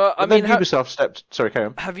 but I then mean, Ubisoft stepped. Sorry, carry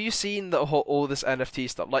on. have you seen all this NFT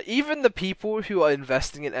stuff? Like, even the people who are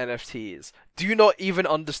investing in NFTs do not even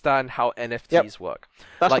understand how NFTs work.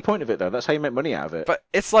 That's Like- the point of it, though. That's how you make money out of it. But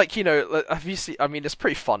it's like, have you seen? I mean, it's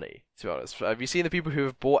pretty funny, to be honest. Have you seen the people who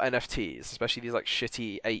have bought NFTs, especially these like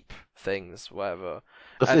shitty ape things, whatever?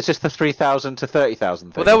 It's just the 3,000 to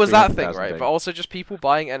 30,000 thing. Well, there was that thing, 300,000 right? But also just people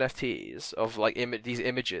buying NFTs of like these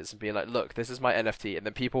images and being like, "Look, this is my NFT," and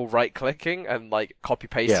then people right-clicking and like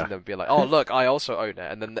copy-pasting Yeah. them, and being like, "Oh, look, I also own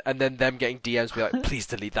it," and then them getting DMs, be like, "Please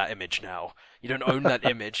delete that image now. You don't own that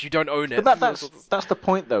image. You don't own it." But that's the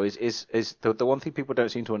point, though. Is the one thing people don't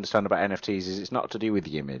seem to understand about NFTs is it's not to do with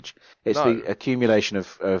the image. It's No. the accumulation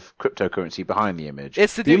of cryptocurrency behind the image.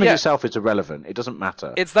 It's to The do, image yeah. itself is irrelevant. It doesn't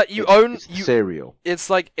matter. It's that you own It's you. serial. It's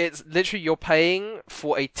like it's literally you're paying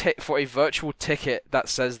for a virtual ticket that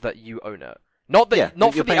says that you own it. Not that Yeah,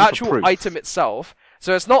 not you're for the paying for actual proof. item itself.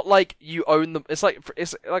 So it's not like you own them. It's like for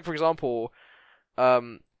example,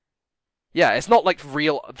 yeah, it's not like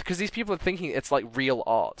real because these people are thinking it's like real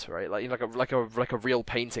art, right? Like a real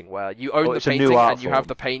painting where you own Oh, the it's a new painting art and you have form.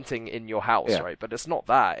 the painting in your house, Yeah. right? But it's not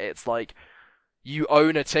that. It's like you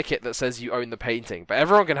own a ticket that says you own the painting, but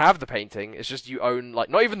everyone can have the painting. It's just you own like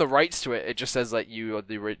not even the rights to it. It just says that you are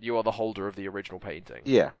the holder of the original painting.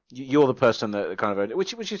 Yeah, you're the person that kind of owned it,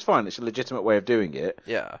 which is fine. It's a legitimate way of doing it.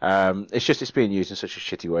 Yeah. It's just it's being used in such a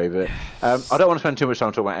shitty way. But I don't want to spend too much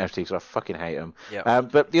time talking about NFTs because I fucking hate them. Yeah.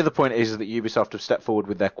 But the other point is that Ubisoft have stepped forward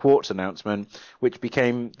with their Quartz announcement, which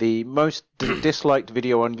became the most disliked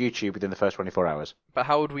video on YouTube within the first 24 hours. But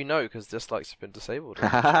how would we know? Because dislikes have been disabled.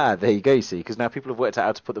 There you go. You see, because now people have worked out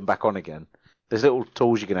how to put them back on again. There's little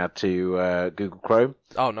tools you can add to Google Chrome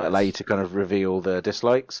Oh, that allow you nice. to kind of reveal the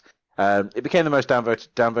dislikes. It became the most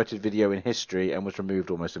downvoted video in history and was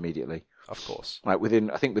removed almost immediately. Of course. Like within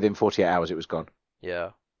 48 hours, it was gone.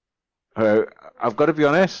 Yeah. I've got to be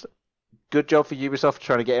honest. Good job for Ubisoft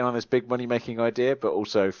trying to get in on this big money making idea, but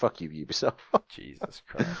also fuck you, Ubisoft. Jesus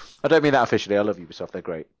Christ. I don't mean that officially. I love Ubisoft. They're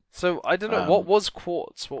great. So I don't know. What was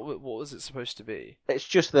Quartz? What was it supposed to be? It's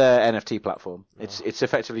just their NFT platform. Oh. It's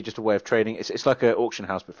effectively just a way of trading. It's like an auction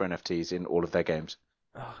house, but for NFTs in all of their games.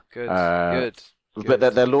 Oh, good. But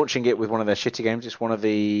Good. they're launching it with one of their shitty games. It's one of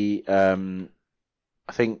the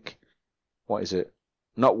I think, what is it?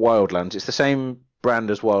 Not Wildlands. It's the same brand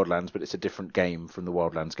as Wildlands, but it's a different game from the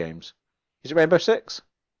Wildlands games. Is it Rainbow Six?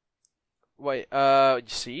 Wait.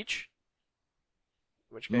 Siege.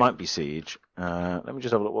 Which game? Might be Siege. Let me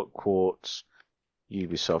just have a look. What Quartz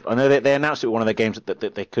Ubisoft? I know they announced it with one of their games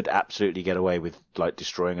that they could absolutely get away with like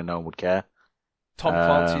destroying and no one would care. Tom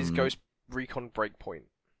Clancy's um, Ghost Recon Breakpoint.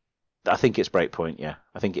 I think it's Breakpoint. Yeah,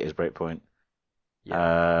 I think it is Breakpoint.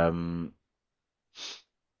 Yeah.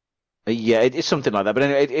 Yeah, it's something like that. But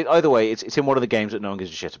anyway, either way, it's in one of the games that no one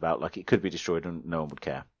gives a shit about. Like it could be destroyed and no one would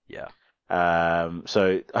care. Yeah.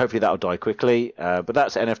 So hopefully that'll die quickly. But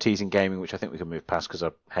that's NFTs in gaming, which I think we can move past because I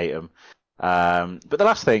hate them. But the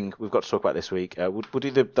last thing we've got to talk about this week, we'll do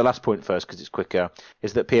the last point first because it's quicker,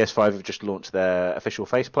 is that PS5 have just launched their official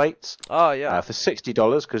faceplates Oh yeah. for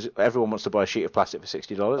 $60 because everyone wants to buy a sheet of plastic for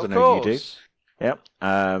 $60. Of I know you do. course.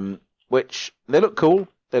 Yeah. Which they look cool,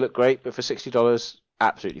 they look great, but for $60,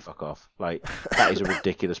 absolutely fuck off. Like that is a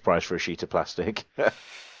ridiculous price for a sheet of plastic.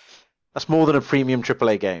 That's more than a premium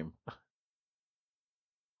AAA game.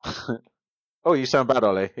 Oh, you sound bad,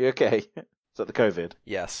 Ollie. You okay? Is that the COVID?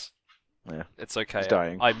 Yes. Yeah. It's okay. He's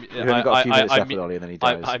dying. We've We've only got a few minutes left with Ollie, and then he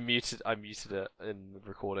dies. I muted it in the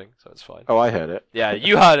recording, so it's fine. Oh, I heard it. Yeah,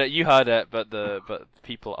 you heard it, but the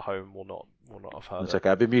people at home will not have heard It's it. okay.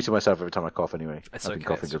 I've been muting myself every time I cough anyway. It's I've been okay,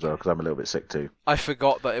 coughing it's as well okay. because I'm a little bit sick too. I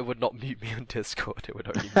forgot that it would not mute me on Discord. It would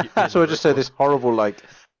only mute me. So I in just said record. this horrible, like,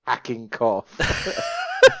 hacking cough.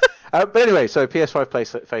 But anyway, so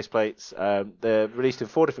PS5 faceplates. They're released in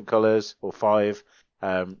 4 different colours, or 5,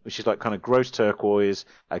 which is like kind of gross turquoise,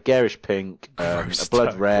 a garish pink, a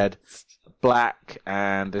blood red, black,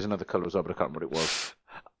 and there's another colour as well, but I can't remember what it was.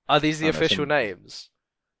 Are these the official names?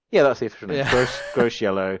 Yeah, that's the official name. Yeah. Gross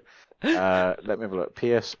yellow. Let me have a look.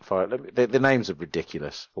 PS5. The names are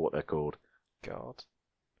ridiculous for what they're called. God.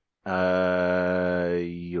 Where are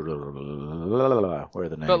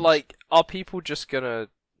the names? But like, are people just gonna?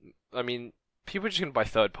 I mean, people are just gonna buy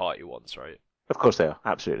third-party ones, right? Of course they are.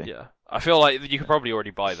 Absolutely. Yeah. I feel like you could probably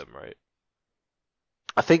already buy them, right?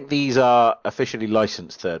 I think these are officially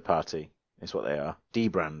licensed third party. Is what they are.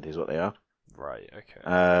 D-brand is what they are. Right. Okay.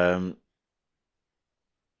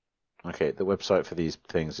 Okay. The website for these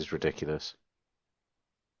things is ridiculous.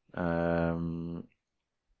 Oh,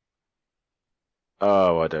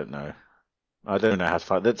 I don't know. I don't know how to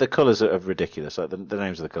find the colours are ridiculous. Like the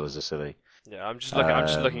names of the colours are silly. Yeah, I'm just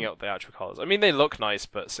looking at the actual colors. I mean, they look nice,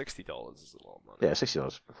 but $60 is a lot of money. Yeah,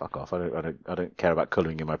 $60. Fuck off. I don't care about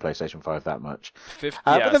colouring in my PlayStation 5 that much. But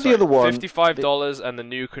then the other one, $55, and the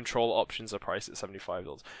new control options are priced at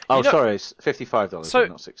 $75. Oh, sorry, it's $55, so,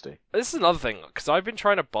 not 60. This is another thing, because I've been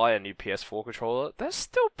trying to buy a new PS4 controller. They're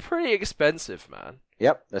still pretty expensive, man.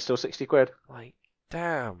 Yep, they're still 60 quid. Like,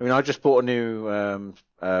 damn. I mean, I just bought a new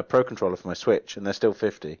Pro controller for my Switch, and they're still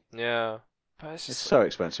 50. Yeah. But it's so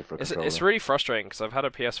expensive for a controller. It's really frustrating because I've had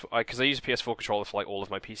a PS4 because I use a PS4 controller for like all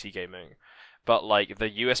of my PC gaming, but like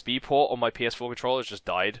the USB port on my PS4 controller has just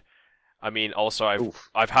died. I mean, also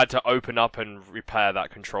I've had to open up and repair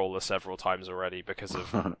that controller several times already because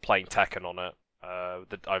of playing Tekken on it.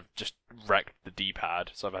 I've just wrecked the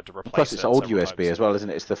D-pad, so I've had to replace it. Plus, it's old USB times. as well, isn't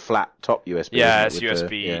it? It's the flat top USB. Yeah, it's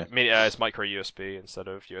USB. It's micro USB instead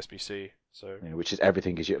of USB-C. So which is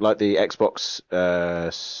everything is like the Xbox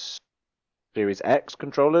Series X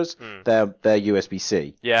controllers. They're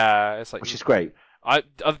USB-C. Yeah, it's like which is great.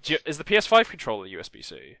 Is the PS5 controller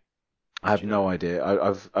USB-C? I have no idea.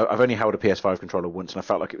 I've only held a PS5 controller once, and I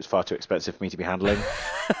felt like it was far too expensive for me to be handling.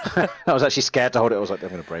 I was actually scared to hold it. I was like, I'm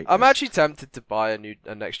going to break. I'm actually tempted to buy a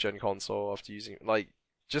next gen console after using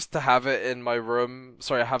just to have it in my room.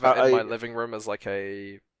 Sorry, have it in my living room as like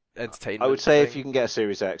a entertainment. I would say thing. if you can get a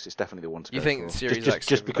Series X, it's definitely the one to go for. You think Series X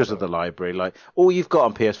just because of the library? Like all you've got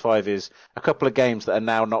on PS5 is a couple of games that are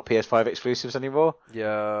now not PS5 exclusives anymore.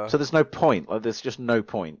 Yeah. So there's no point. Like there's just no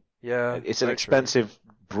point. Yeah. It's an expensive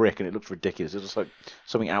brick and it looks ridiculous. It's just like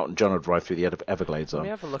something out and John would drive through the Everglades on. Let me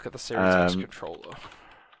have a look at the Series X controller.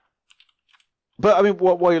 But I mean,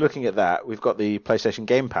 while you're looking at that, we've got the PlayStation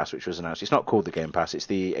Game Pass, which was announced. It's not called the Game Pass; it's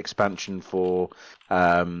the expansion for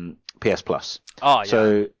PS Plus. Oh, yeah.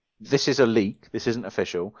 So this is a leak. This isn't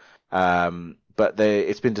official. But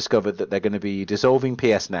it's been discovered that they're going to be dissolving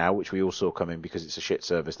PS Now, which we all saw coming because it's a shit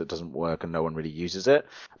service that doesn't work and no one really uses it.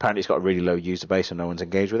 Apparently, it's got a really low user base and no one's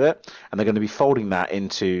engaged with it. And they're going to be folding that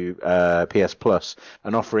into PS Plus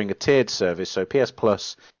and offering a tiered service. So PS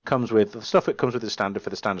Plus comes with the stuff that comes with the standard for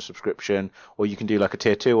the standard subscription, or you can do like a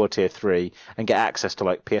tier 2 or tier 3 and get access to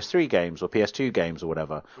like PS3 games or PS2 games or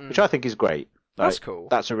whatever, which I think is great. That's cool.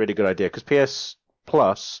 That's a really good idea because PS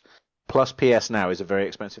Plus plus PS Now is a very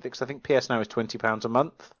expensive thing because I think PS Now is £20 a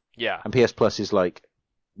month. Yeah. And PS Plus is like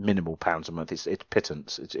minimal pounds a month. It's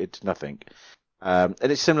pittance. It's nothing. And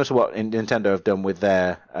it's similar to what Nintendo have done with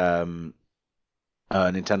their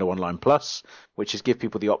Nintendo Online Plus, which is give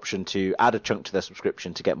people the option to add a chunk to their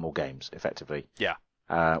subscription to get more games, effectively. Yeah.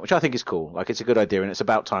 Which I think is cool. Like, it's a good idea, and it's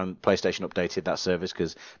about time PlayStation updated that service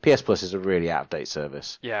because PS Plus is a really out-of-date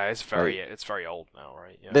service. Yeah, it's very old now,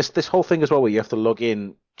 right? Yeah. This whole thing as well, where you have to log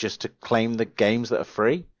in just to claim the games that are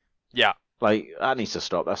free. Yeah. Like, that needs to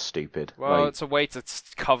stop. That's stupid. Well, like, it's a way to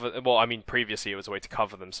cover. Well, I mean, previously it was a way to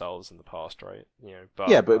cover themselves in the past, right? You know, but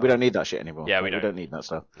yeah, but we don't need that shit anymore. Yeah, we don't need that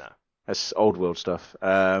stuff. No. That's old world stuff.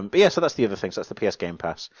 But yeah, so that's the other thing. So that's the PS Game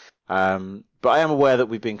Pass. But I am aware that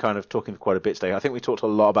we've been kind of talking for quite a bit today. I think we talked a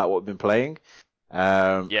lot about what we've been playing. We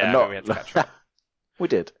had to catch up. We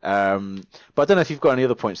did. But I don't know if you've got any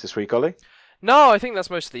other points this week, Ollie. No, I think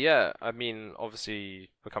that's mostly it. I mean,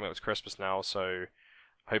 obviously we're coming up to Christmas now, so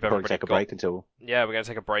I hope everybody take a break until. Yeah, we're going to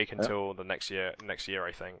take a break until the next year. Next year,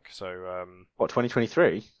 I think. So. What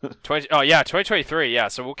 2023? 2023. Yeah.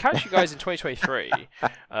 So we'll catch you guys in 2023.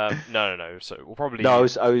 No. So we'll probably. No, I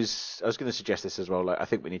was going to suggest this as well. Like, I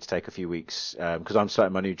think we need to take a few weeks because I'm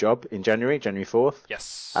starting my new job in January 4th. Yes.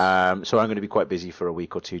 So I'm going to be quite busy for a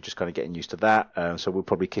week or two, just kind of getting used to that. So we'll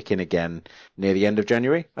probably kick in again near the end of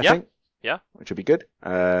January. I think. Yeah. Which would be good,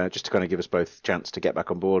 just to kind of give us both a chance to get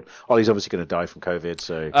back on board. Ollie's obviously going to die from COVID,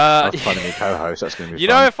 so I'll have to find a new co-host. That's going to be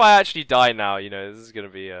fun. Know, if I actually die now, this is going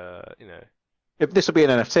to be, If this will be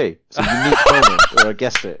an NFT, so unique moment, or I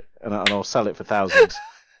guessed it. and I'll sell it for thousands.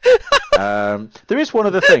 There is one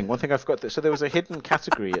other thing. One thing I forgot. So there was a hidden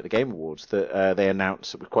category at the Game Awards that they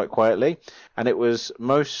announced quite quietly, and it was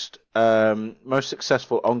most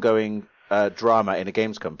successful ongoing drama in a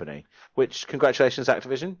games company. Which, congratulations,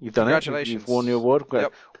 Activision, you've done it. You've won your award.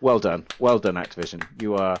 Yep. Well done, Activision.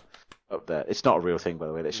 You are up there. It's not a real thing, by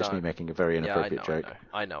the way. It's just me making a very inappropriate joke.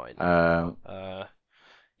 I know.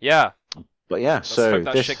 Yeah. But yeah, Let's so hope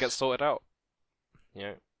that shit gets sorted out.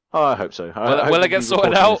 Yeah. Oh, I hope so. Will it get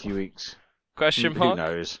sorted out? In a few weeks. Question mark. Who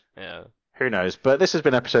knows? Yeah. Who knows? But this has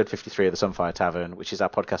been episode 53 of the Sunfire Tavern, which is our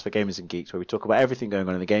podcast for gamers and geeks, where we talk about everything going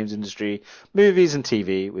on in the games industry, movies and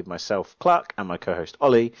TV, with myself, Clark, and my co-host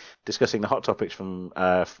Ollie, discussing the hot topics from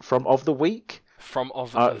of the week. From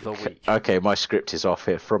of the week. Okay, my script is off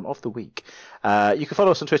here. From of the week. You can follow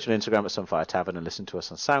us on Twitter and Instagram at Sunfire Tavern and listen to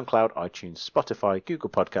us on SoundCloud, iTunes, Spotify, Google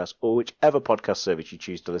Podcasts, or whichever podcast service you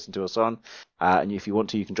choose to listen to us on. And if you want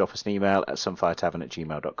to, you can drop us an email at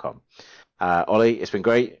sunfiretavern@gmail.com. Ollie, it's been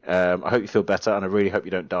great. I hope you feel better, and I really hope you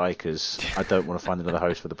don't die, because I don't want to find another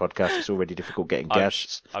host for the podcast. It's already difficult getting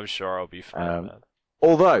guests. I'm sure I'll be fine, man.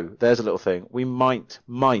 Although, there's a little thing. We might,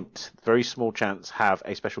 very small chance, have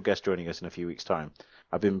a special guest joining us in a few weeks' time.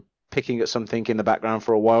 I've been picking at something in the background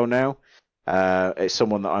for a while now. It's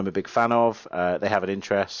someone that I'm a big fan of. They have an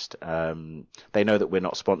interest. They know that we're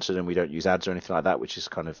not sponsored and we don't use ads or anything like that, which is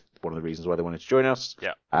kind of one of the reasons why they wanted to join us.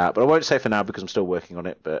 Yeah. But I won't say for now because I'm still working on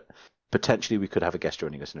it, but potentially we could have a guest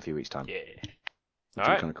joining us in a few weeks' time. Yeah. Which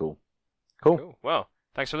is kind of cool. Cool. Well,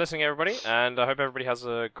 thanks for listening, everybody, and I hope everybody has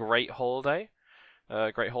a great holiday.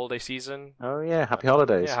 Great holiday season. Oh yeah, happy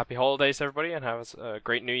holidays. Yeah, happy holidays, everybody, and have a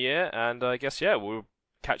great new year. And I guess, we'll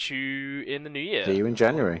catch you in the new year. See you in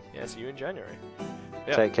January. Yeah, see you in January.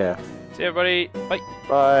 Yeah. Take care. See you, everybody. Bye.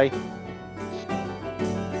 Bye.